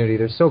Steam community.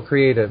 They're so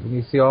creative, and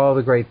you see all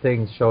the great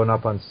things showing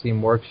up on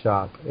Steam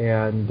Workshop,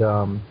 and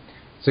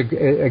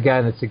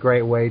it's a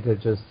great way to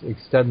just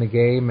extend the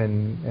game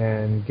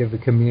and give the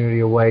community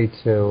a way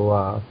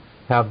to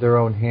have their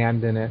own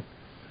hand in it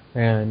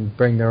and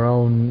bring their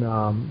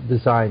own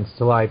designs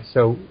to life.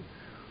 So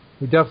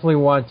we definitely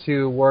want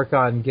to work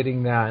on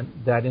getting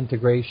that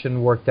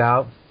integration worked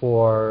out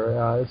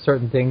for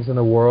certain things in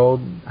the world,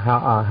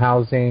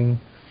 housing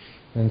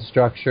and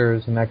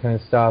structures and that kind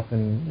of stuff.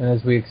 And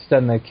as we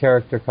extend the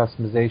character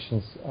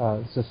customization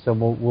system,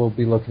 we'll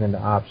be looking into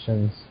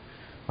options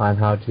on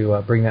how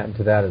to bring that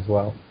into that as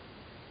well.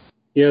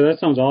 Yeah, that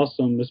sounds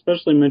awesome,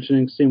 especially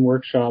mentioning Steam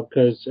Workshop,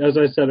 because as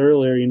I said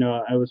earlier,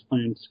 I was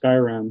playing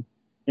Skyrim,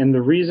 and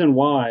the reason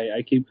why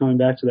I keep coming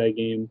back to that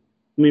game,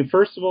 I mean,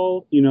 first of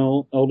all,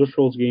 Elder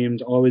Scrolls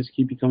games always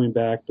keep you coming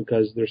back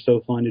because they're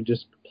so fun to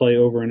just play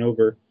over and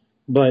over.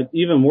 But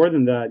even more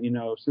than that,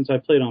 since I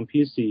played on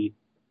PC,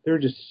 there are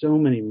just so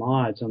many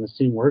mods on the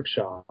Steam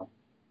Workshop.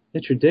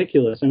 It's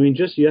ridiculous. I mean,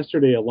 just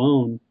yesterday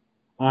alone,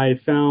 I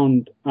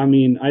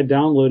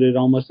downloaded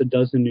almost a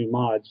dozen new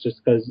mods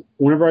just because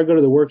whenever I go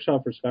to the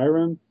workshop for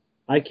Skyrim,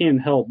 I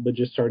can't help but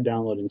just start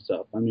downloading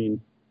stuff. I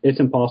mean, it's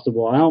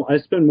impossible. I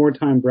spend more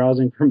time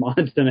browsing for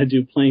mods than I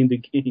do playing the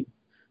game.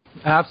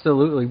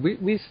 Absolutely.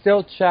 We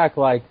still check,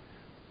 like,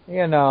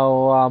 when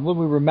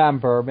we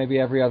remember, maybe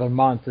every other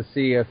month, to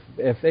see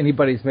if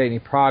anybody's made any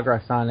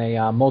progress on a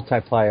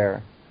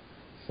multiplayer.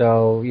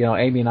 So,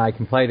 Amy and I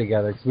can play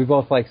together, because we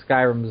both like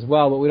Skyrim as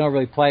well, but we don't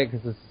really play it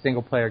because it's a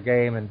single-player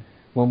game, and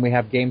when we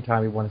have game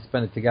time, we want to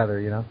spend it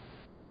together,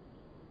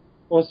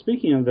 Well,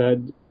 speaking of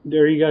that,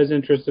 are you guys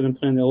interested in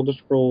playing the Elder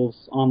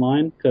Scrolls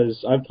Online?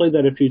 Because I've played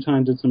that a few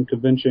times at some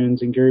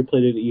conventions, and Gary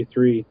played it at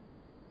E3.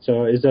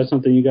 So is that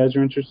something you guys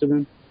are interested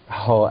in?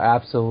 Oh,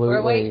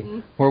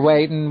 absolutely. We're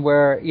waiting.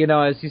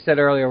 As you said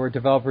earlier, we're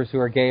developers who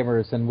are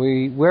gamers, and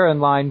we're in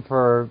line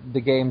for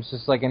the games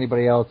just like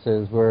anybody else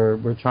is.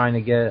 We're trying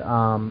to get,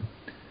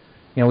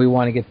 we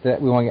want to get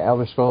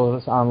Elder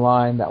Scrolls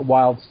Online. That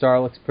Wild Star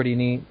looks pretty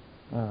neat.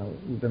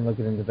 We've been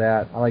looking into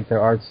that. I like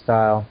their art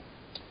style,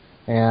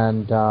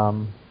 and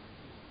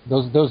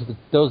those are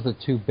the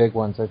two big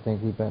ones I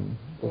think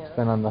that's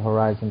been on the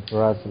horizon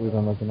for us that we've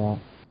been looking at.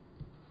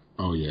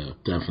 Oh yeah,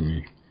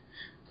 definitely.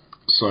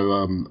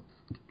 So,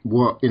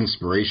 what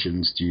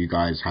inspirations do you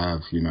guys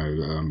have,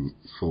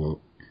 for,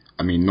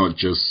 not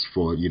just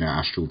for,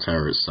 Astral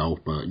Terra itself,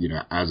 but,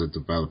 as a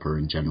developer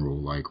in general,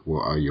 like,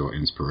 what are your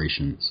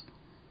inspirations?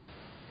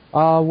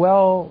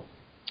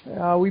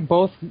 We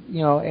both,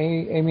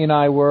 Amy and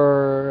I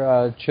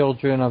were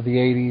children of the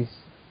 80s.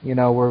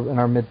 We're in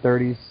our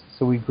mid-30s,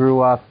 so we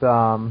grew up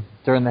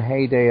during the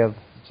heyday of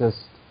just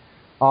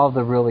all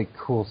the really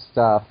cool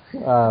stuff,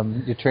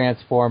 your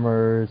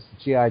Transformers,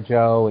 G.I.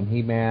 Joe, and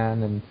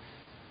He-Man,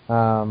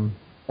 and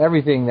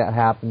everything that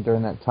happened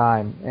during that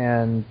time.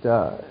 And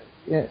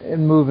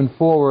in moving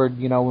forward,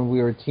 when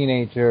we were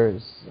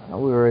teenagers,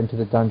 we were into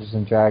the Dungeons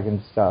and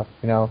Dragons stuff.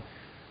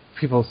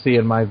 People see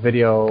in my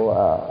video,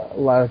 a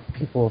lot of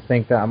people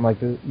think that I'm like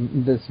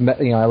this,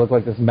 I look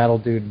like this metal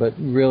dude, but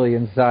really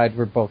inside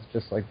we're both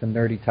just like the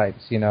nerdy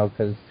types,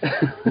 because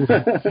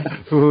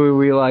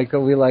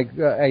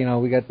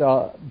we got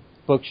the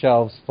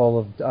bookshelves full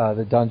of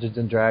the Dungeons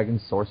and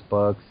Dragons source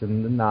books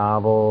and the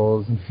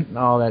novels and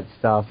all that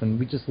stuff, and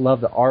we just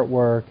love the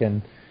artwork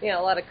and a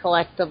lot of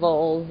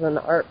collectibles and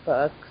art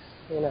books,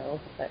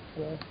 that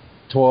kind of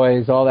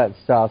toys, all that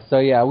stuff. So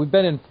yeah, we've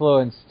been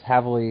influenced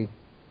heavily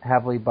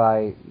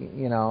by,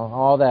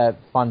 all that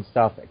fun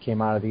stuff that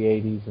came out of the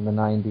 80s and the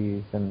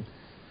 90s and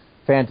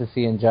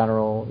fantasy in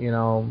general,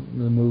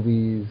 the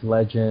movies,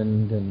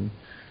 Legend, and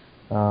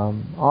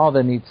all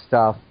the neat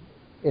stuff.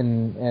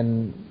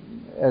 And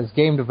as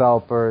game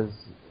developers,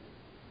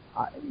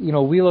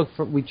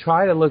 we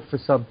try to look for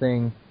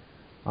something,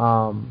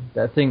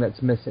 that thing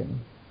that's missing,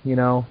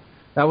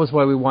 That was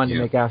why we wanted to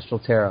make Astral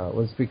Terra,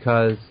 was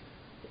because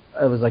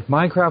it was like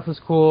Minecraft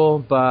was cool,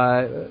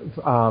 but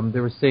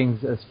there was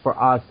things as for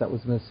us that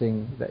was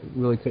missing that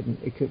really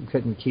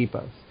couldn't keep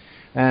us.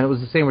 And it was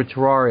the same with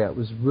Terraria. It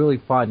was really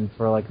fun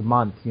for like a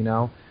month,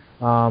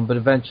 but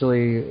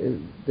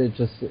eventually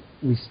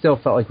we still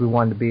felt like we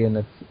wanted to be in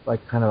a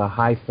like kind of a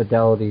high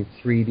fidelity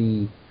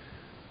 3D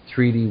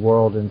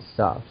world and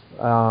stuff.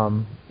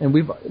 And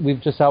we've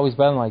just always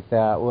been like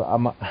that.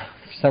 For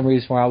some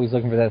reason we're always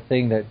looking for that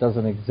thing that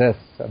doesn't exist,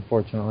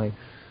 unfortunately.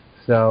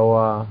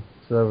 So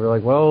we're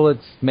like, well,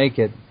 let's make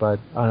it, but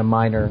on a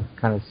minor,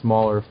 kind of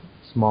smaller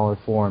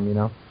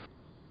form,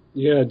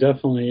 Yeah,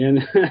 definitely.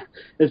 And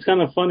it's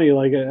kind of funny.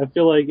 Like, I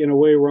feel like in a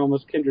way we're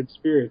almost kindred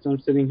spirits. I'm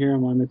sitting here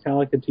on my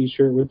Metallica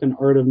T-shirt with an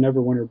Art of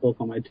Neverwinter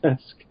book on my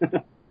desk.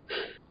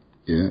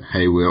 Yeah.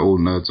 Hey, we're all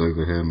nerds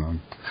over here,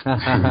 man.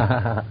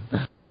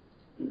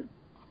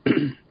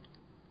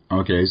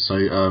 Okay, so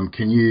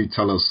can you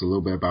tell us a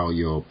little bit about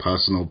your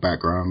personal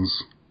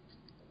backgrounds?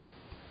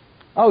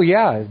 Oh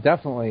yeah,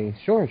 definitely.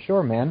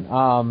 Sure, man.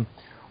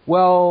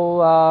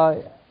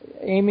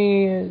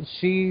 Amy,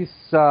 she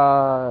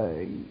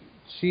studied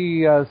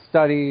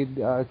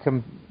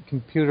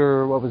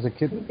computer. What was it?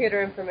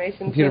 Computer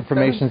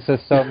information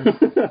systems.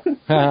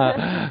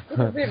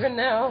 Even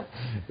now.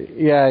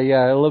 Yeah,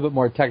 a little bit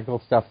more technical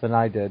stuff than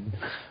I did.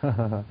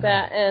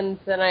 That, and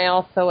then I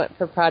also went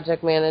for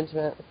project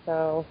management.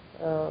 So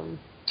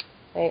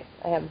I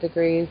have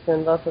degrees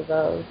in both of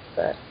those,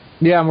 but.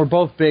 Yeah, and we're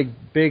both big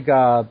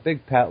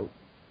pet,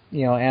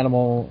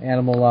 animal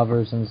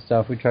lovers and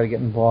stuff. We try to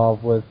get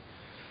involved with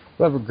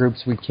whatever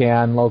groups we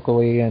can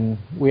locally, and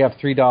we have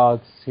 3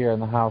 dogs here in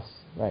the house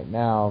right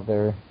now.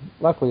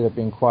 Luckily they're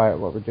being quiet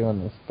while we're doing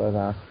this,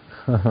 but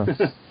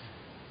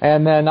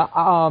and then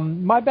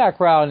my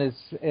background is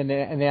in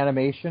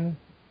animation.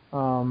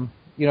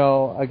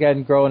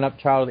 Again, growing up,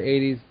 child of the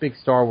 80s, big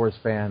Star Wars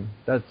fan.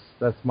 That's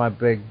my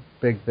big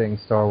thing,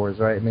 Star Wars,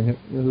 right? I mean,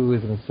 who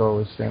isn't a Star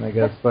Wars fan, I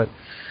guess, but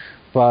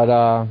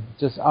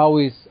just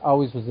always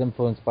was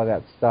influenced by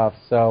that stuff.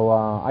 So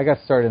I got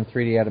started in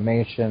 3D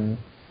animation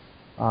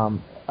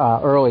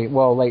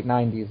late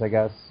 90s, I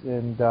guess,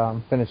 and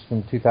finished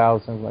in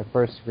 2000 with my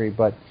first degree.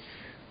 But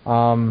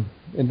and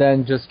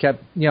then just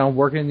kept,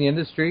 working in the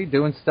industry,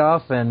 doing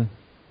stuff, and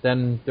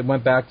then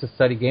went back to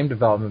study game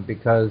development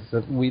because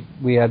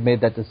we had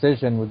made that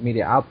decision with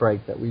Media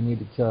Outbreak that we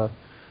needed to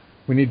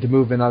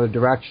move in other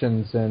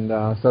directions, and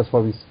so that's why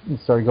we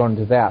started going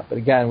into that. But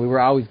again, we were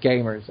always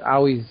gamers,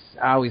 always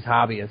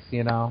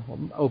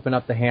hobbyists, open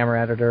up the Hammer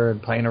editor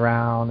and playing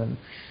around, and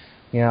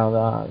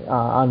the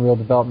Unreal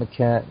Development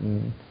Kit,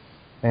 and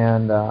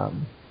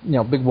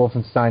big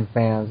Wolfenstein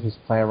fans,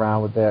 just play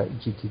around with the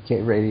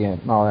GTK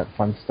Radiant and all that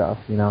fun stuff,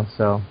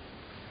 so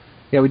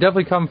yeah, we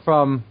definitely come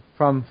from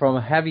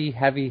a heavy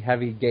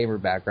gamer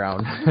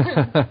background.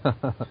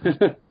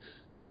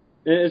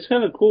 It's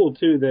kind of cool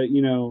too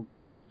that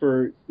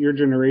for your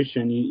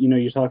generation,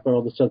 you talk about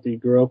all the stuff that you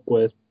grew up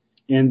with,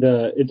 and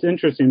it's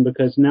interesting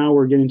because now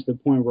we're getting to the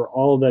point where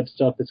all of that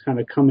stuff is kind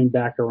of coming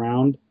back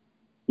around.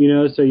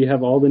 So you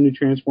have all the new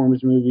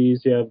Transformers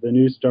movies, you have the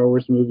new Star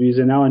Wars movies,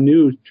 and now a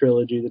new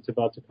trilogy that's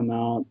about to come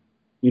out.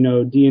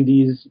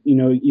 D&D's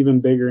even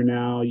bigger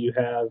now. You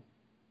have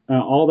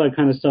all that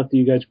kind of stuff that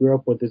you guys grew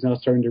up with is now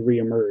starting to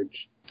reemerge.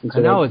 And so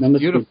I know, it's that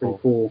must beautiful. be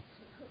pretty cool.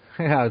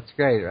 Yeah, it's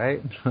great,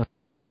 right?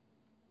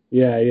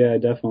 Yeah,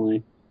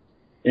 definitely.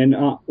 And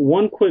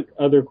one quick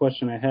other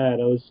question I had,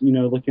 I was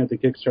looking at the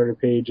Kickstarter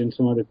page, and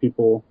some other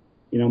people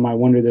might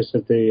wonder this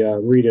if they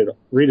read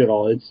it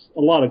all. It's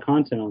a lot of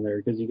content on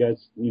there because you guys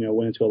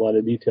went into a lot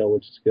of detail,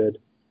 which is good.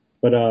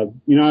 But I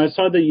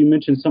saw that you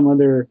mentioned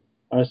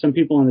some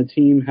people on the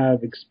team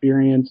have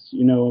experience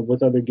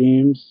with other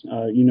games,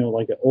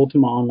 like at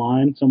Ultima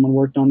Online. Someone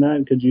worked on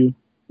that. Could you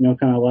kind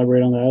of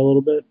elaborate on that a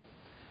little bit?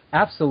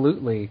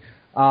 Absolutely.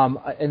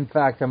 In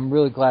fact, I'm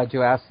really glad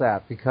you asked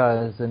that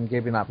and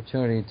gave me an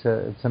opportunity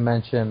to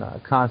mention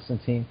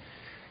Constantine.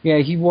 Yeah,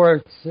 he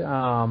worked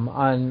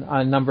on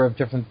a number of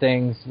different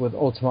things with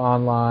Ultima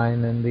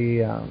Online and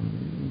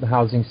the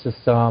housing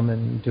system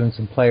and doing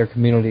some player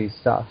community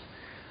stuff.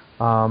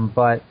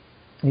 But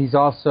he's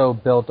also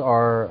built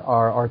our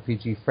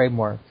RPG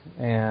framework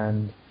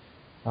and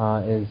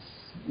is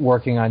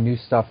working on new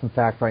stuff, in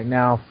fact, right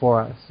now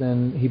for us.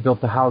 And he built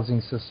the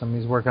housing system.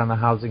 He's working on the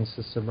housing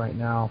system right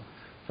now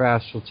for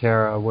Astral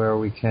Terra, where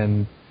we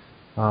can...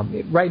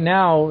 right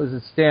now, as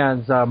it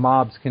stands,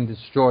 mobs can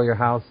destroy your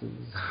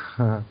houses,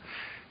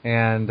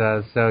 and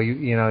so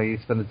you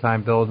spend the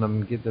time building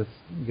them, and get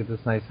this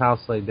nice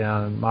house laid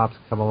down, and mobs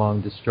come along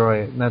and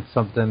destroy it. And that's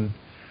something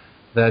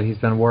that he's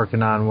been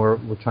working on.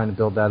 We're trying to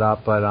build that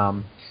up, but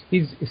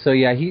he's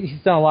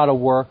done a lot of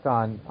work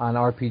on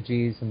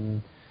RPGs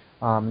and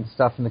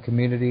stuff in the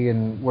community,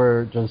 and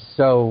we're just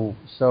so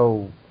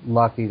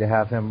lucky to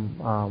have him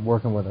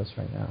working with us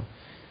right now.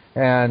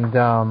 And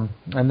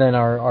then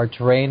our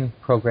terrain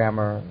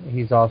programmer,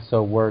 he's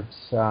also worked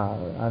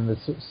on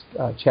this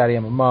Chatty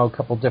MMO, a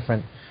couple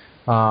different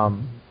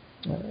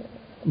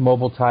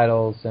mobile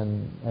titles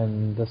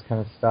and this kind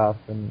of stuff.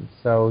 And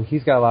so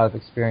he's got a lot of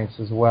experience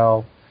as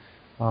well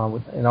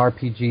in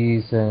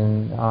RPGs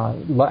and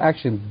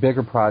actually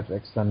bigger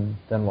projects than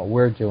what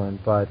we're doing.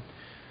 But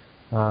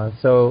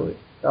so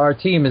our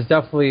team is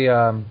definitely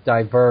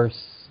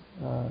diverse.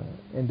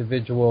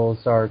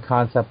 Individuals are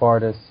concept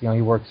artists.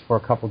 He works for a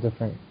couple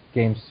different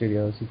game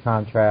studios. He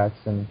contracts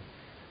and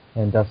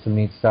does some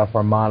neat stuff.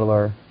 Our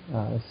modeler,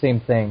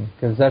 same thing,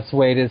 because that's the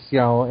way it is.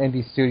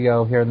 Indie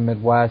studio here in the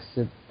Midwest.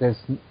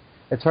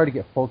 It's hard to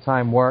get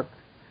full-time work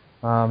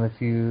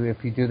if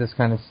you do this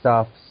kind of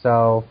stuff.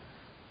 So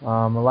a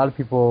lot of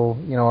people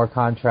are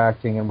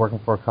contracting and working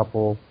for a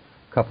couple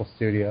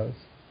studios.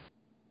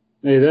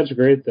 Hey, that's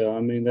great though.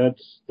 I mean,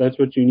 that's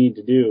what you need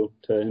to do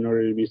in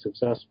order to be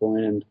successful.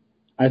 And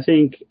I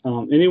think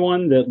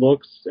anyone that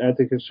looks at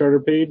the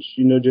Kickstarter page,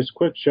 just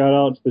quick shout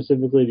out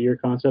specifically to your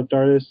concept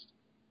artist,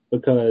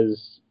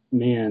 because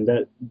man,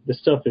 the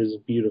stuff is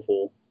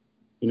beautiful.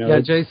 Yeah,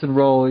 Jason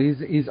Roll,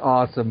 he's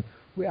awesome.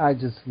 I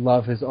just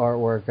love his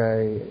artwork.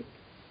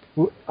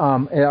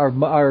 Our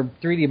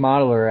 3D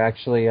modeler,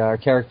 actually, our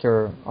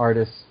character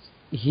artist,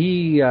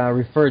 he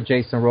referred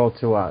Jason Roll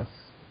to us,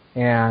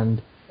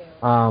 and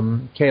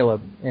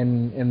Caleb,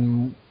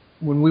 and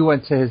when we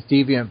went to his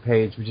Deviant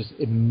page, we just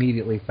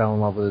immediately fell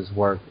in love with his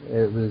work.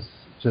 It was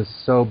just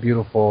so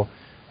beautiful,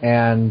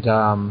 and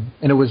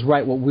it was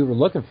right what we were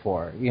looking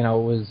for.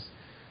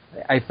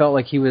 I felt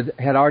like he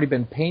had already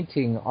been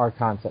painting our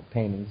concept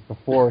paintings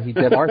before he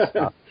did our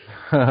stuff,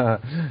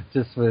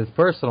 just with his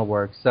personal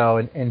work. So,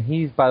 and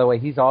he's, by the way,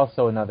 he's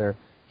also another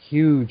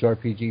huge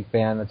RPG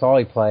fan. That's all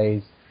he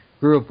plays.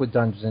 Grew up with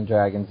Dungeons and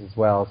Dragons as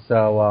well.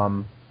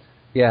 So.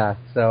 Yeah,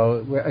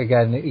 so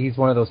again, he's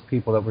one of those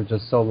people that we're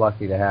just so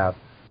lucky to have.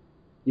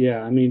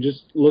 Yeah, I mean,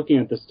 just looking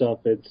at the stuff,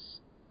 the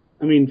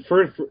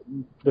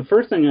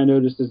first thing I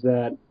noticed is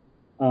that,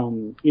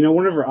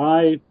 whenever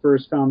I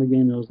first found the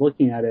game and was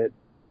looking at it,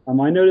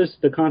 I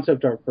noticed the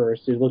concept art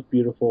first. It looked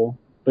beautiful,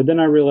 but then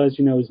I realized,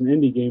 it was an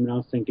indie game, and I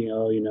was thinking,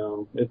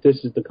 if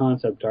this is the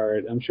concept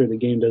art, I'm sure the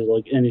game doesn't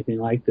look anything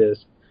like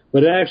this.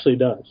 But it actually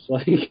does.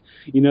 Like,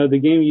 the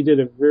game, you did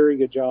a very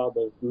good job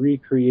of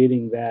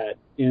recreating that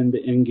in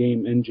the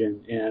in-game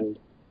engine, and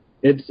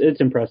it's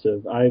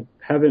impressive. I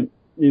haven't,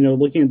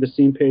 looking at the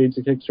Steam page,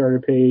 the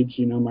Kickstarter page,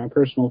 my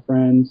personal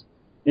friends,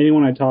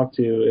 anyone I talk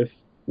to,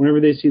 whenever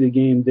they see the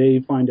game, they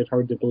find it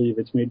hard to believe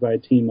it's made by a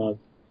team of,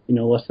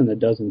 less than a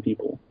dozen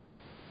people.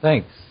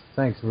 Thanks.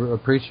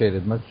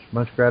 Appreciated.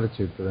 Much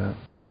gratitude for that.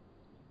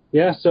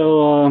 Yeah,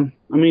 so,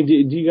 do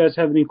you guys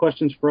have any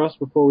questions for us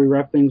before we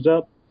wrap things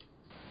up?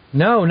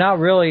 No, not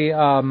really.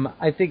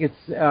 I think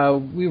it's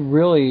we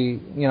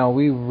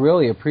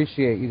really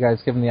appreciate you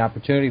guys giving the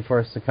opportunity for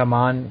us to come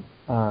on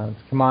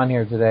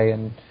here today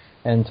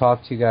and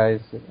talk to you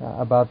guys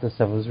about this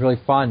stuff. It was really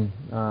fun.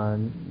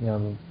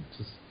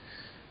 Just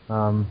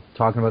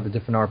talking about the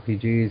different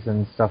RPGs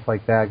and stuff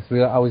like that. Because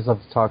we always love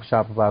to talk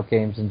shop about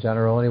games in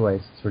general.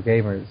 Anyways, it's for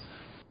gamers.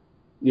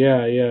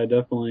 Yeah,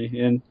 definitely.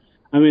 And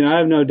I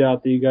have no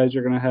doubt that you guys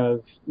are going to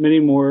have many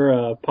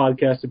more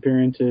podcast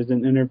appearances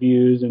and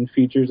interviews and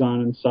features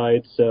on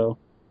sites. So,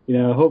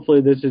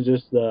 hopefully this is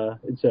just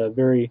it's a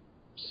very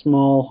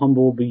small,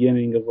 humble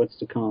beginning of what's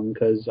to come,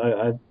 because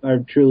I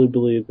truly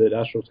believe that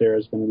Astral Terra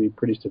is going to be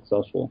pretty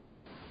successful.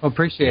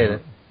 Appreciate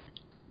it.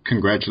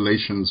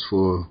 Congratulations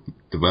for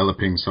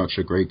developing such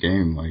a great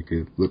game. Like,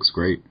 it looks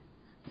great,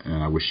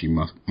 and I wish you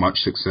much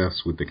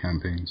success with the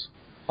campaigns.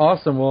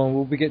 Awesome. Well,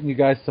 we'll be getting you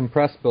guys some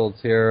press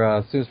builds here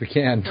as soon as we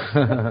can.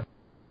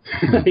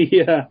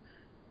 Yeah,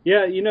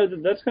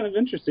 that's kind of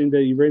interesting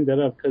that you bring that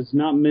up, because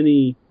not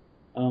many,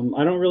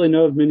 I don't really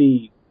know of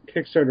many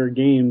Kickstarter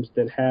games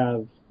that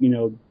have,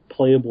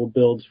 playable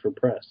builds for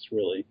press,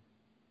 really.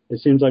 It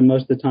seems like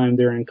most of the time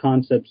they're in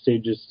concept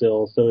stages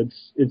still, so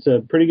it's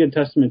a pretty good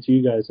testament to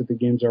you guys that the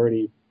game's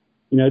already,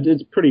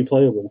 it's pretty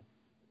playable.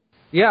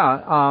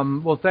 Yeah,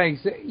 well,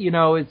 thanks.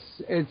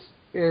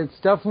 It's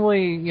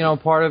definitely,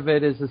 part of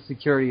it is a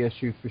security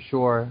issue for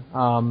sure,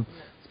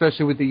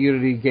 especially with the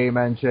Unity game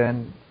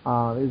engine.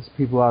 There's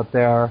people out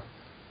there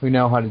who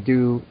know how to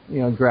do,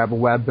 grab a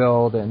web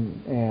build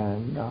and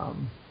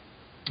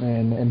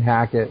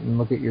hack it and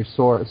look at your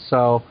source.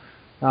 So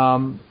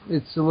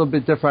it's a little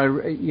bit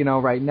different.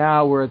 Right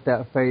now we're at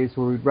that phase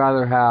where we'd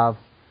rather have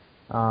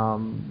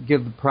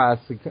give the press,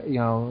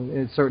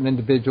 certain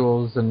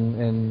individuals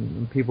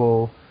and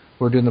people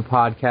who are doing the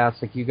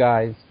podcast like you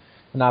guys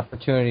an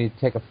opportunity to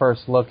take a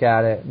first look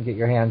at it and get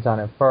your hands on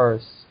it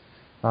first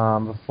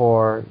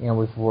before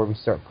we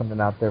start putting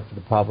it out there for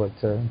the public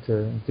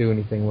to do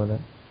anything with it.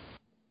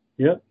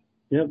 Yep,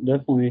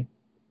 definitely.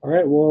 All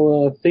right,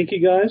 well, thank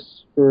you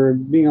guys for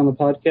being on the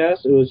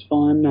podcast. It was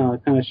fun,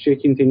 kind of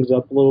shaking things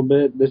up a little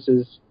bit. This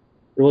is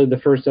really the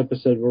first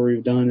episode where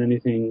we've done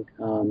anything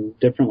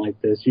different like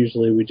this.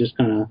 Usually we just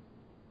kind of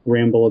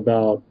ramble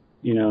about,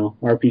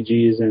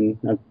 RPGs, and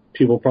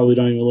people probably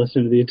don't even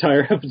listen to the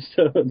entire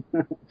episode.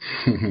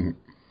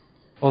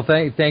 Well,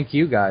 thank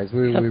you guys.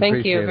 We appreciate it.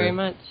 Thank you very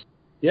much.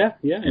 Yeah.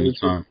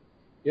 Anytime.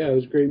 It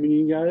was great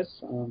meeting you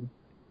guys.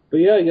 But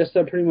yeah, I guess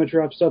that pretty much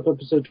wraps up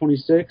episode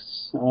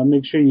 26.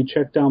 Make sure you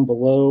check down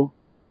below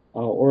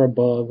or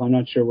above. I'm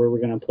not sure where we're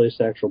going to place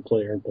the actual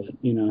player, but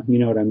you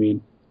know what I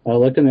mean.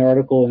 Look in the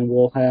article, and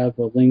we'll have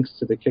links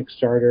to the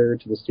Kickstarter,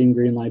 to the Steam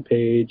Greenlight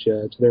page,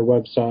 to their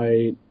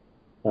website,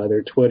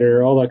 their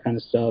Twitter, all that kind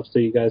of stuff, so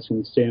you guys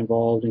can stay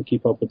involved and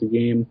keep up with the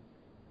game.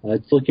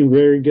 It's looking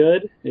very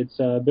good. It's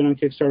been on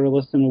Kickstarter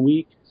less than a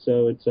week,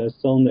 so it's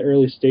still in the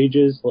early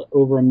stages,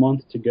 over a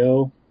month to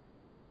go.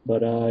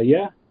 But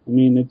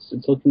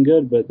it's looking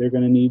good, but they're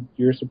going to need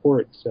your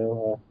support.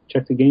 So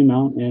check the game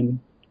out and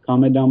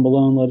comment down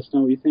below and let us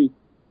know what you think.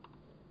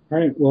 All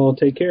right, well,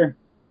 take care.